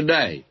beings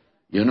today.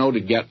 You know,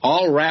 to get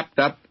all wrapped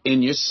up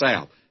in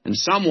yourself. And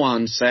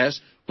someone says,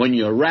 when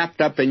you're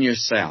wrapped up in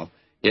yourself,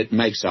 it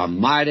makes a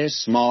mighty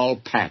small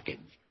package.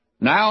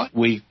 Now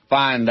we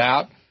find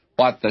out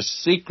what the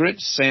secret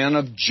sin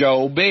of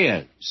Job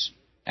is.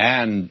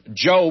 And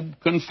Job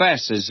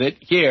confesses it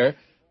here,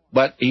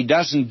 but he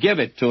doesn't give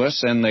it to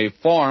us in the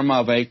form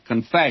of a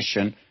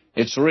confession.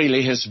 It's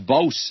really his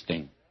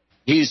boasting.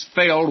 He's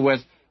filled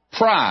with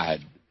pride.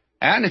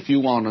 And if you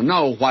want to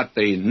know what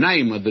the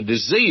name of the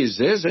disease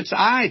is, it's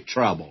eye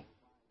trouble.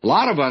 A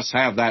lot of us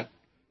have that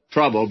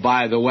trouble,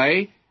 by the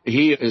way.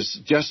 He is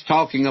just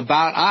talking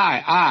about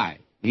eye.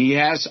 He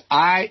has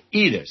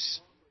iitis.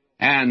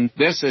 And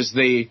this is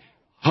the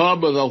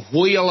hub of the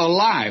wheel of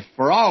life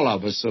for all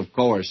of us, of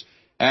course.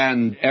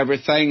 And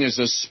everything is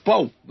a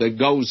spoke that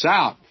goes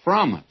out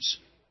from us.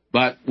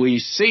 But we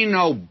see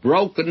no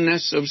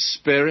brokenness of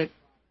spirit.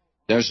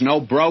 There's no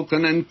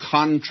broken and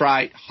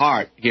contrite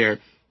heart here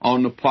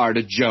on the part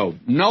of Job.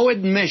 No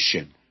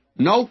admission,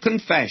 no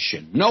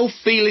confession, no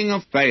feeling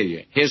of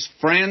failure. His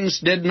friends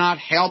did not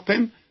help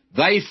him.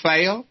 They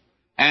failed,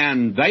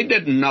 and they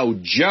didn't know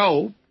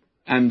Job,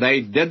 and they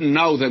didn't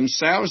know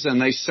themselves,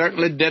 and they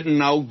certainly didn't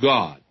know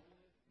God.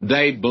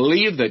 They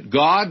believed that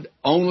God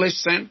only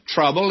sent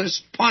trouble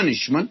as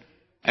punishment,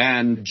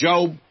 and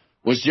Job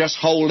was just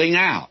holding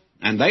out.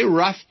 And they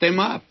roughed him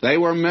up. They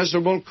were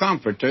miserable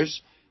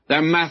comforters.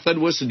 Their method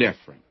was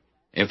different.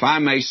 If I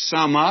may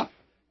sum up,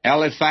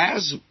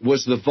 Eliphaz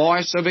was the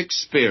voice of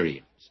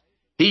experience.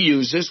 He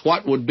uses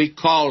what would be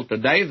called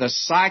today the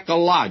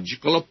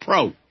psychological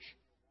approach.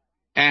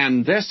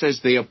 And this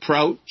is the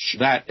approach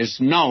that is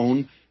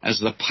known as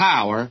the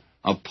power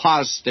of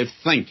positive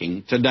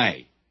thinking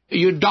today.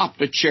 You adopt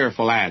a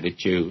cheerful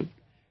attitude.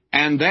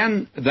 And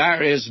then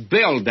there is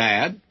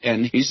Bildad,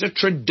 and he's a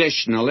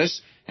traditionalist,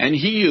 and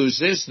he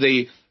uses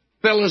the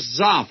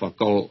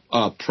philosophical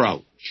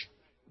approach.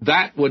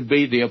 That would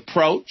be the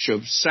approach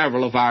of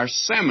several of our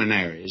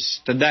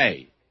seminaries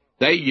today.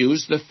 They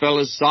use the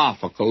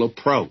philosophical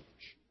approach.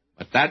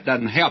 But that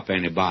doesn't help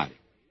anybody.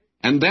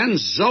 And then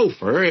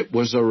Zophar, it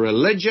was a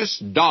religious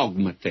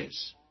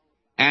dogmatist.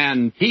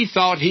 And he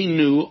thought he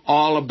knew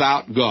all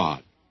about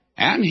God.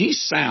 And he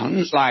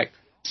sounds like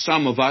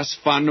some of us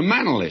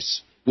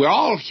fundamentalists. We're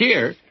all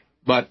here,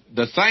 but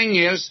the thing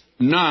is,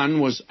 none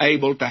was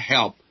able to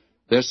help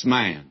this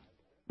man.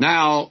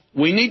 Now,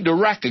 we need to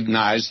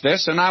recognize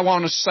this, and I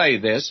want to say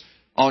this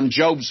on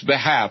Job's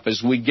behalf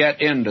as we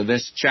get into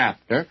this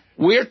chapter.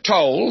 We're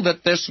told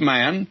that this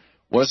man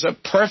was a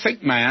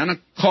perfect man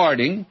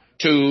according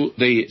to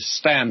the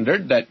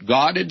standard that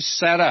God had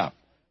set up,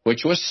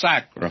 which was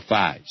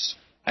sacrifice.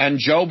 And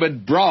Job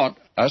had brought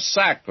a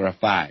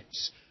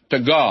sacrifice to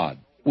God.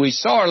 We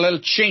saw a little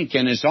chink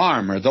in his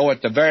armor, though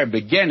at the very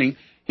beginning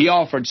he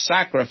offered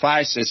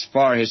sacrifices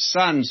for his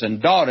sons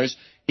and daughters.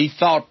 He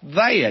thought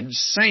they had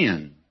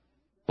sinned.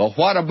 But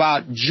what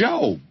about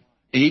Job?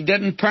 He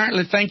didn't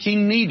apparently think he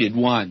needed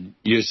one,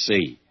 you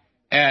see.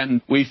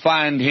 And we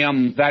find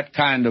him that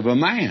kind of a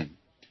man.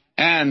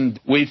 And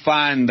we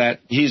find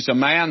that he's a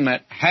man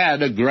that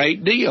had a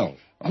great deal,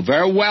 a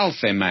very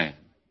wealthy man.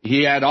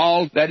 He had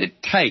all that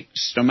it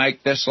takes to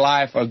make this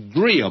life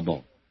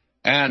agreeable.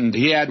 And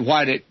he had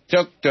what it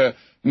took to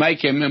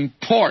make him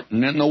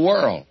important in the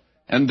world.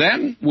 And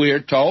then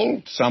we're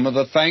told some of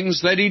the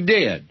things that he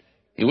did.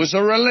 He was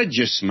a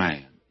religious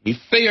man. He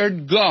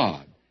feared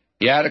God.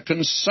 He had a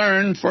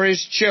concern for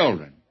his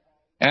children.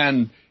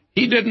 And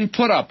he didn't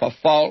put up a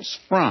false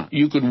front.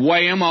 You could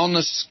weigh him on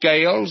the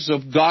scales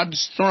of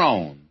God's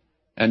throne.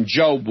 And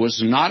Job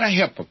was not a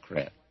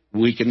hypocrite.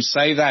 We can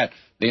say that.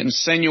 The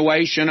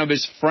insinuation of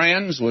his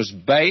friends was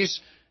base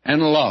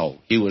and low.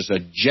 He was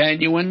a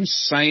genuine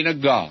saint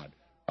of God,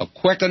 a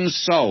quickened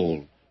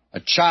soul,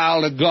 a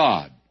child of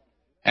God.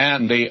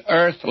 And the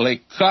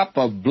earthly cup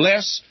of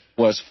bliss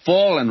was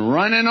full and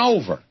running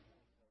over.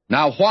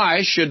 Now, why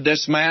should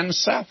this man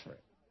suffer?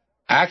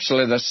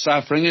 Actually, the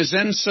suffering is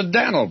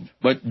incidental,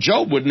 but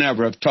Job would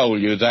never have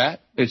told you that.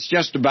 It's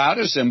just about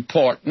as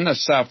important a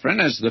suffering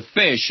as the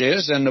fish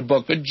is in the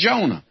book of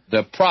Jonah.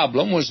 The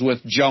problem was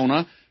with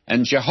Jonah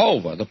and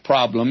Jehovah. The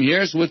problem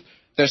here is with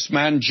this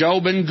man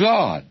Job and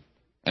God,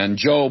 and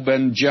Job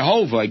and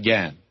Jehovah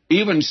again.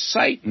 Even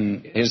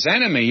Satan, his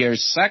enemy here,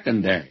 is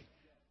secondary.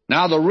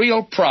 Now, the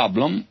real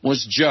problem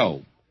was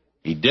Job.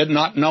 He did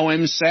not know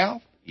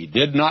himself. He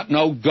did not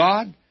know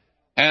God.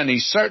 And he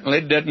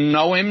certainly didn't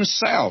know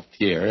himself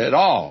here at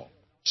all.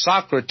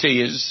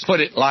 Socrates put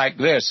it like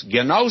this,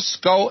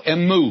 Gnosko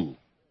emu.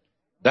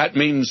 That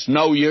means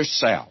know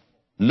yourself.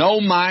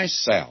 Know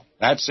myself.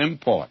 That's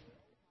important.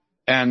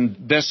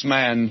 And this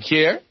man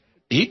here,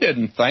 he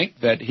didn't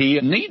think that he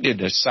needed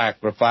a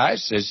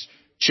sacrifice. His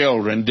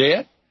children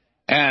did.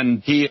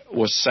 And he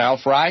was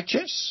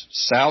self-righteous,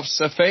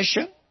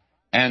 self-sufficient,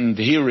 and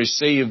he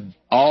received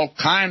all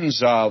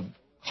kinds of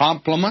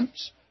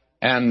compliments.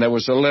 And there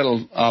was a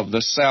little of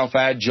the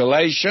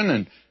self-adulation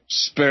and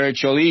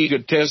spiritual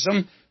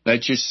egotism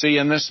that you see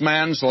in this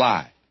man's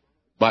life.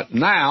 But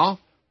now,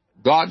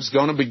 God's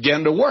going to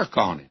begin to work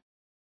on him.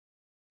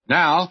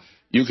 Now,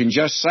 you can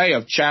just say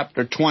of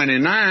chapter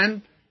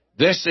 29,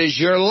 this is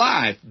your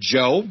life,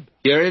 Job.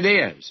 Here it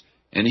is.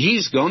 And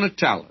he's going to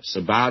tell us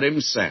about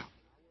himself.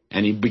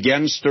 And he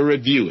begins to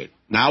review it.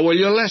 Now, will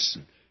you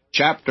listen?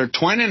 Chapter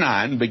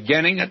 29,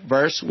 beginning at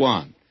verse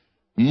 1.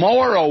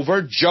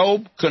 Moreover,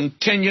 Job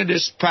continued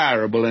his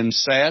parable and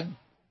said,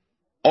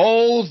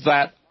 Oh,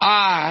 that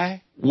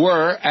I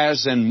were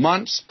as in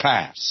months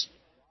past,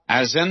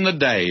 as in the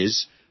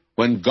days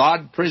when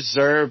God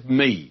preserved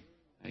me.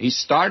 He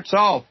starts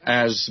off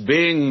as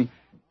being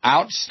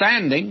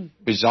outstanding.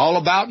 It's all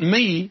about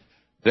me.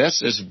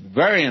 This is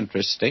very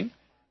interesting.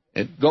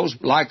 It goes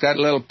like that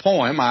little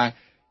poem. I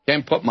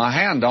can't put my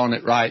hand on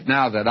it right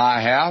now that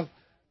I have.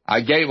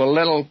 I gave a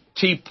little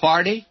tea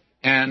party,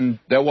 and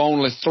there were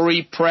only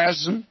 3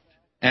 present,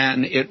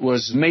 and it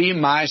was me,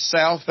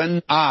 myself,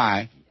 and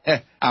I.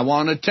 I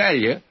want to tell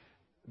you,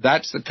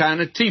 that's the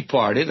kind of tea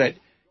party that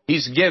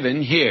he's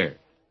giving here.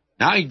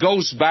 Now he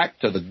goes back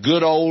to the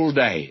good old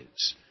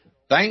days.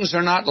 Things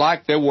are not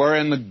like they were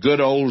in the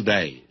good old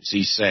days,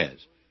 he says.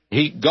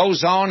 He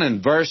goes on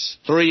in verse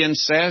 3 and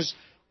says,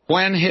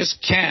 When his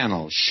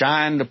candle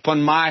shined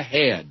upon my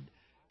head,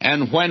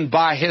 and when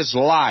by his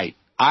light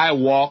I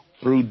walked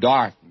through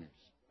darkness.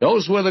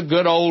 Those were the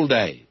good old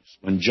days,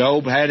 when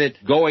Job had it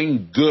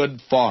going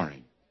good for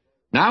him.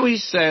 Now he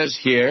says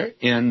here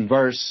in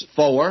verse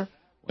 4,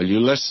 will you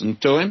listen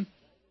to him?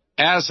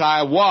 As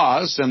I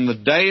was in the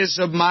days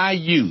of my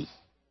youth,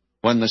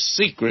 when the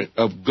secret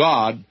of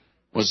God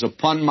was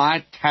upon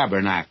my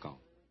tabernacle.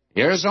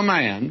 Here's a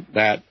man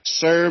that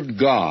served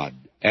God,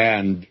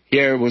 and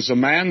here was a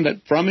man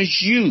that from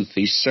his youth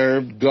he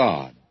served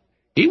God.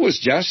 He was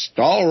just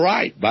all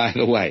right, by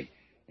the way.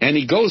 And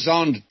he goes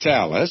on to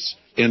tell us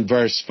in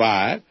verse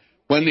 5,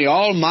 when the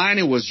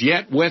Almighty was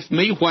yet with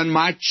me, when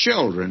my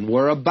children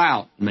were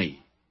about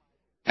me,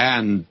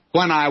 and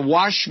when I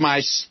washed my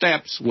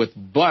steps with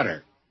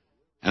butter,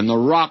 and the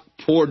rock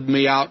poured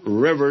me out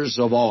rivers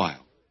of oil.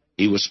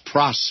 He was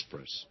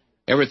prosperous.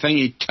 Everything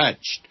he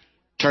touched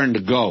turned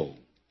to gold.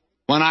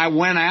 When I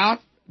went out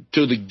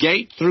to the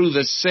gate through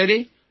the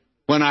city,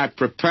 when I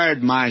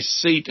prepared my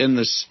seat in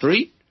the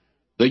street,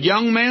 the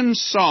young men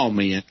saw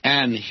me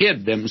and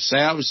hid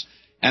themselves,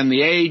 and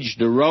the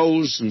aged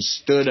arose and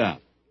stood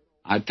up.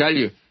 I tell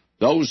you,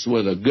 those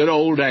were the good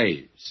old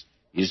days.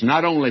 He's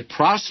not only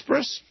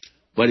prosperous,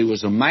 but he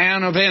was a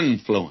man of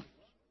influence.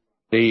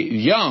 The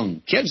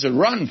young kids had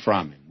run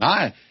from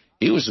him.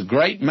 He was a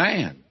great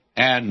man.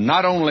 And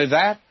not only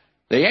that,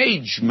 the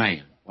aged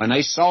man, when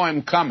they saw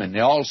him coming, they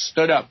all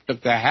stood up,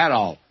 took their hat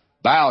off,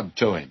 bowed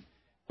to him.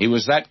 He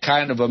was that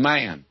kind of a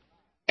man.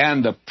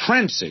 And the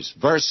princes,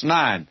 verse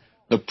 9,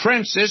 the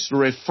princes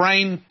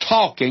refrained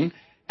talking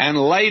and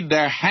laid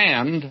their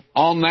hand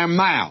on their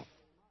mouth.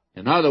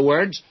 In other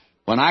words,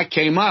 when I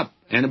came up,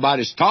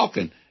 anybody's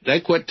talking,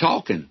 they quit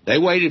talking. They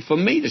waited for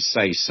me to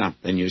say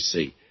something, you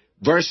see.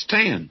 Verse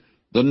 10,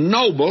 the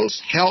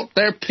nobles held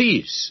their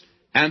peace,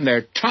 and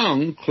their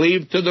tongue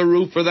cleaved to the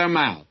roof of their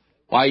mouth.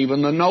 Why,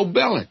 even the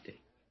nobility.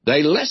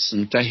 They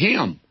listened to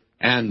him,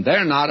 and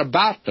they're not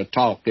about to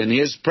talk in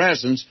his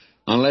presence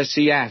unless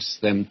he asks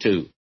them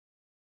to.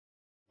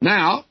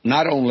 Now,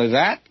 not only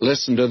that,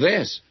 listen to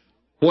this.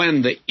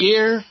 When the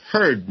ear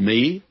heard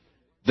me,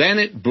 then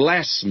it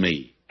blessed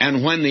me.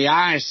 And when the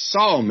eye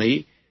saw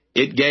me,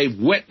 it gave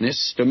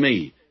witness to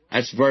me.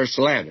 That's verse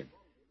 11.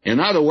 In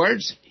other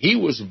words, he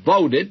was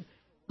voted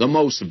the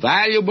most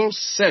valuable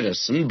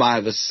citizen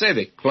by the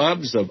civic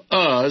clubs of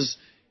Uz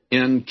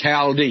in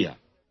Chaldea.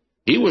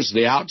 He was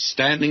the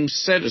outstanding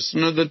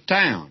citizen of the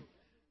town.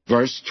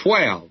 Verse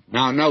 12.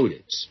 Now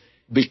notice.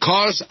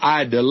 Because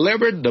I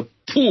delivered the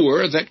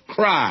poor that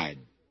cried.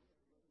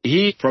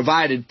 He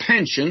provided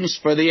pensions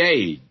for the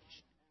aged.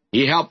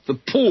 He helped the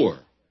poor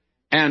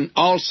and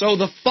also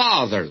the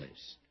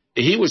fatherless.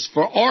 He was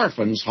for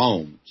orphans'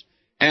 homes.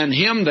 and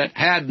him that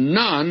had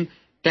none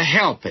to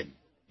help him.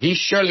 He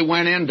surely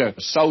went into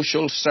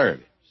social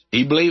service.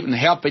 He believed in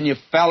helping your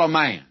fellow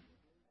man.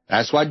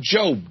 That's what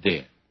Job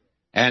did.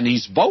 And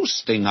he's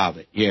boasting of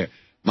it here.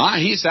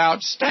 He's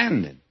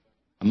outstanding.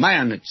 A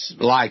man that's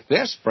like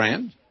this,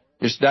 friends,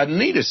 just doesn't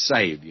need a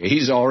Savior.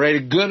 He's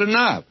already good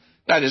enough.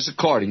 That is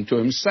according to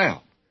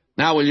himself.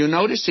 Now, will you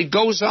notice he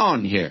goes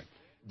on here?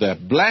 The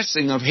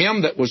blessing of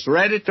him that was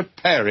ready to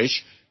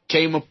perish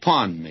came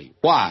upon me.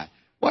 Why?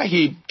 Well,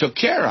 he took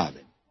care of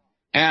it.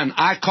 And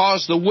I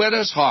caused the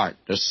widow's heart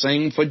to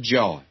sing for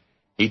joy.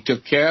 He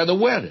took care of the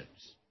widows.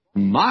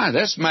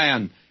 This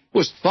man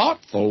was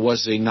thoughtful,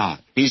 was he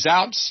not? He's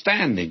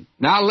outstanding.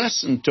 Now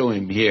listen to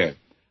him here.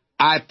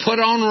 I put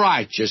on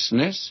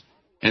righteousness,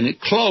 and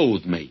it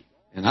clothed me.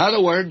 In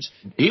other words,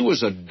 he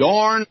was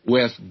adorned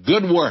with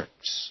good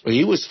works.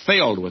 He was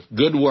filled with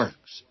good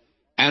works.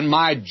 And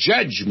my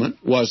judgment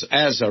was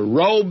as a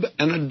robe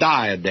and a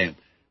diadem.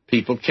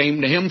 People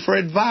came to him for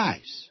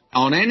advice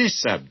on any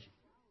subject.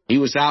 He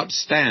was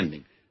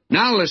outstanding.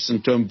 Now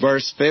listen to him,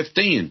 verse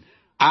 15.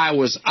 I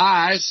was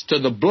eyes to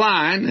the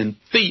blind, and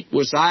feet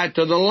was I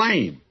to the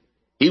lame.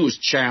 He was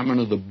chairman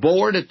of the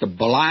board at the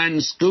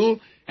blind school,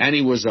 and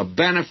he was a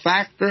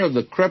benefactor of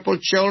the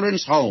crippled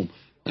children's home.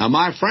 Now,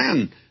 my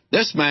friend,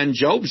 this man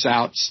Job's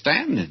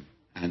outstanding,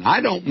 and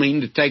I don't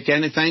mean to take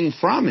anything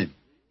from him.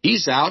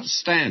 He's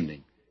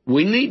outstanding.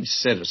 We need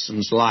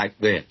citizens like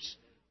this.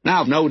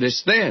 Now,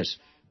 notice this,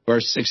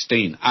 verse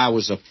 16. I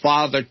was a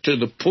father to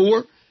the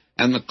poor,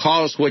 and the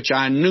cause which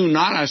I knew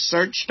not I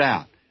searched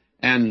out.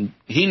 And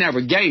he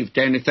never gave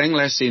to anything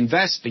unless he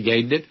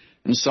investigated it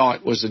and saw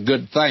it was a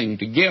good thing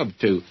to give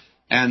to.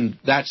 And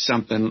that's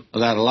something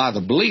that a lot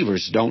of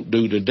believers don't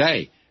do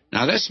today.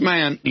 Now, this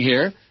man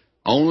here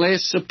only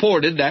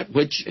supported that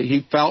which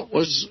he felt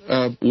was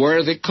a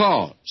worthy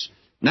cause.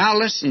 Now,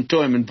 listen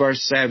to him in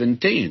verse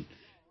 17.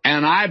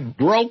 And I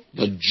broke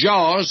the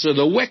jaws of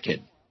the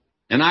wicked,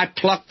 and I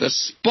plucked the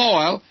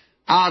spoil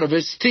out of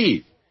his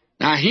teeth.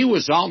 Now, he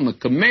was on the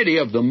committee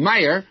of the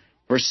mayor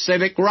for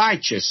civic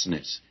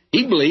righteousness.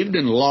 He believed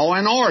in law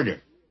and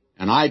order.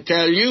 And I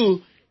tell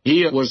you,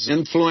 he was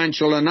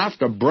influential enough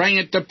to bring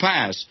it to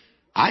pass.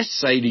 I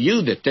say to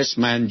you that this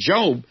man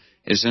Job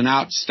is an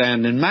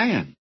outstanding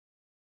man.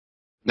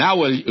 Now,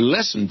 will you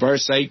listen,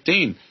 verse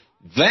 18.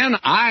 Then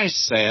I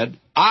said,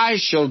 I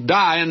shall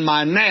die in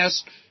my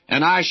nest,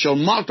 and I shall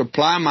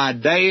multiply my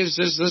days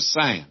as the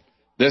sand.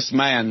 This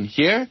man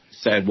here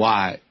said,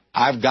 why,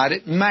 I've got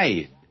it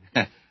made.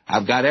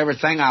 I've got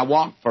everything I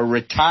want for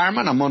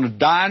retirement. I'm going to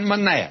die in my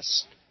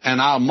nest, and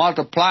I'll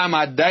multiply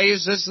my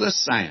days as the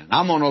sand.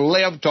 I'm going to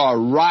live to a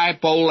ripe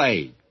old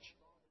age.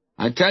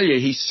 I tell you,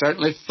 he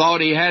certainly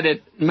thought he had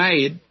it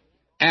made.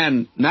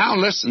 And now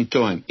listen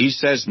to him. He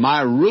says,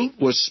 my root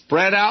was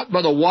spread out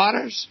by the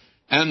waters,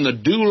 and the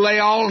dew lay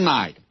all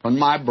night upon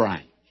my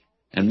branch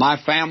and my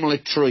family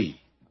tree.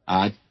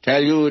 I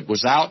tell you, it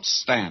was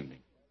outstanding.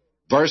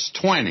 Verse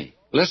 20,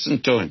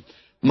 listen to him.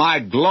 My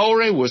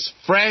glory was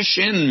fresh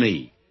in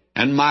me,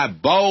 and my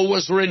bow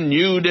was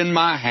renewed in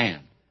my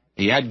hand.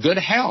 He had good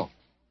health,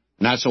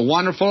 and that's a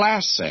wonderful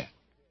asset.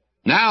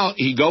 Now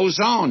he goes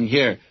on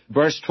here,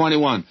 verse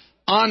 21.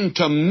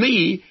 Unto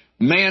me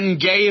men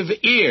gave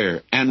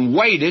ear, and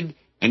waited,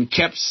 and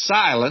kept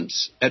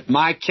silence at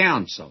my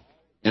counsel.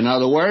 In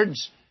other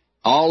words,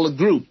 all the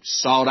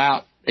groups sought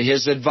out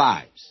his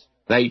advice.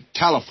 They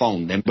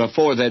telephoned him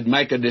before they'd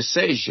make a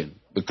decision,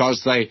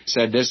 because they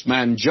said, this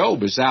man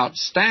Job is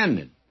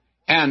outstanding.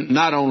 And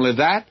not only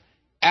that,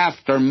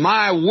 after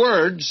my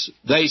words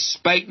they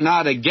spake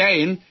not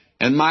again,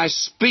 and my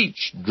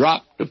speech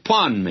dropped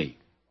upon me.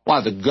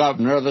 Why, the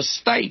governor of the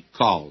state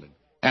called him,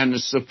 and the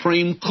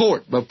Supreme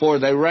Court, before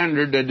they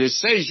rendered a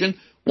decision,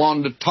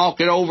 wanted to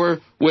talk it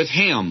over with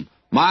him.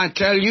 I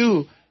tell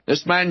you,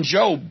 this man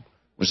Job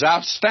was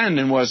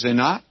outstanding, was he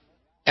not?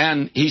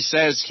 And he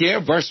says here,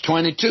 verse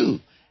 22,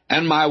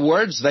 and my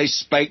words they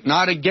spake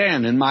not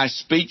again, and my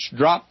speech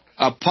dropped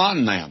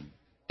upon them.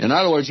 In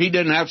other words, he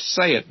didn't have to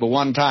say it, but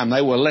one time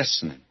they were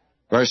listening.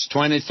 Verse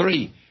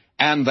 23,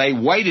 and they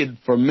waited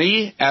for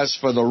me as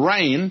for the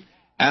rain,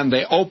 and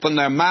they opened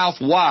their mouth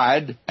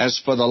wide as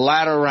for the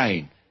latter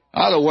rain.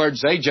 In other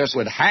words, they just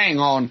would hang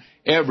on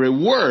every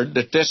word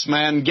that this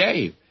man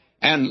gave.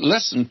 And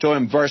listen to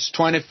him, verse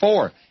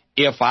 24.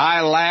 If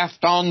I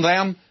laughed on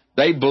them,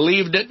 they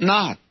believed it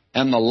not,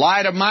 and the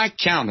light of my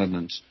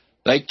countenance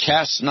they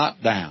cast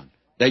not down.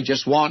 They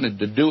just wanted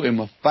to do him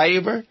a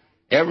favor.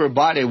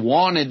 Everybody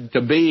wanted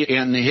to be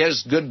in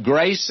his good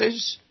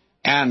graces.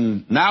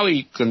 And now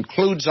he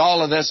concludes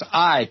all of this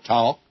I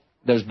talk.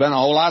 There's been a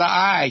whole lot of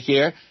I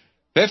here,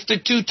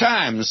 52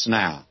 times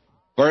now.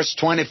 Verse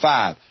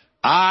 25,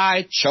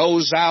 I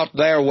chose out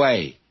their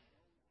way,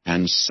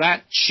 and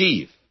sat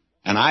chief,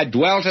 and I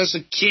dwelt as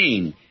a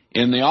king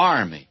in the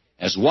army,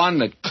 as one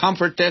that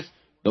comforteth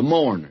the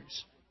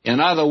mourners. In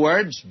other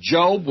words,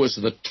 Job was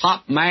the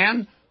top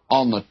man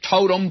on the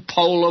totem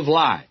pole of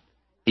life.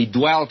 He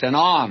dwelt in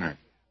honor,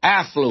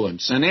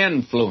 affluence, and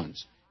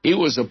influence. He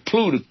was a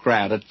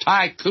plutocrat, a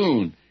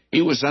tycoon.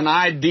 He was an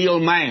ideal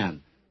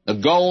man. the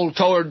goal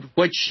toward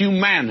which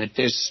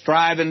humanity is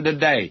striving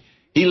today.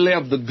 He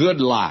lived the good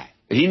life.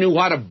 He knew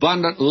what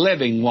abundant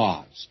living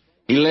was.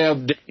 He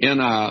lived in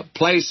a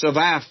place of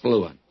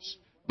affluence.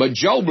 But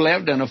Job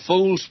lived in a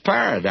fool's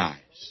paradise.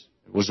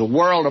 It was a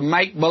world of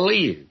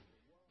make-believe.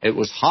 It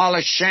was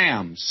hollow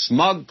sham,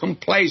 smug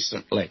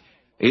complacently.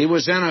 He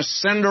was in a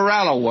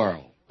Cinderella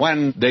world.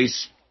 When the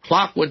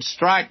clock would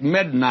strike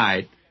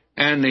midnight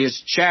and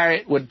his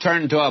chariot would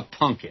turn to a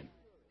pumpkin.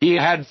 He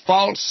had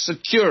false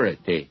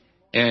security,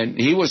 and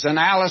he was in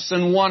Alice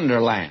in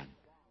Wonderland.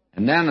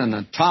 And then an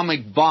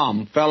atomic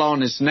bomb fell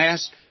on his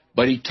nest,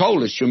 but he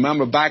told us, you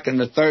remember back in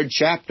the 3rd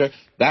chapter,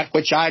 that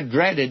which I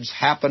dreaded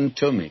happened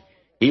to me.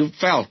 He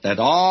felt that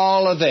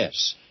all of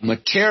this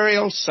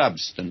material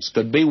substance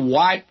could be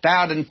wiped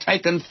out and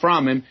taken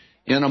from him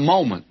in a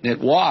moment. It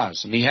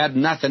was, and he had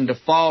nothing to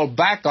fall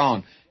back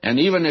on. And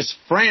even his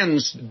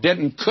friends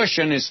didn't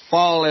cushion his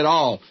fall at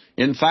all.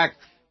 In fact,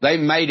 they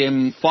made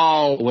him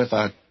fall with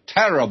a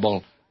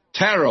terrible,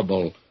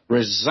 terrible,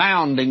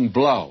 resounding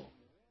blow.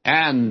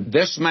 And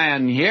this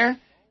man here,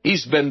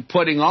 he's been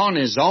putting on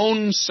his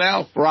own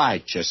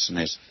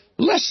self-righteousness.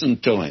 Listen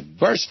to him.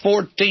 Verse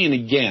 14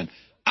 again.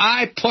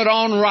 I put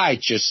on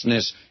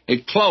righteousness,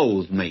 it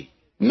clothed me.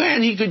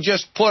 Man, he could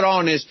just put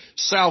on his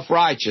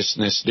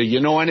self-righteousness. Do you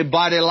know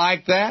anybody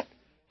like that?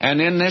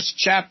 And in this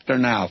chapter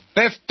now,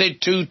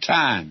 52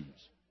 times,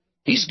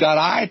 he's got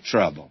eye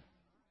trouble.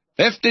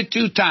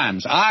 52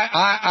 times,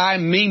 I,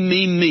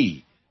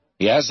 me.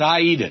 He has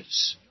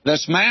itis.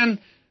 This man,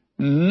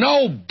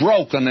 no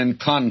broken and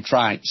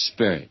contrite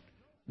spirit,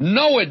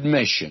 no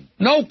admission,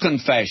 no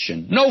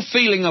confession, no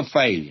feeling of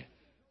failure.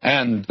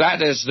 And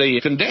that is the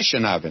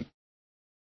condition of him.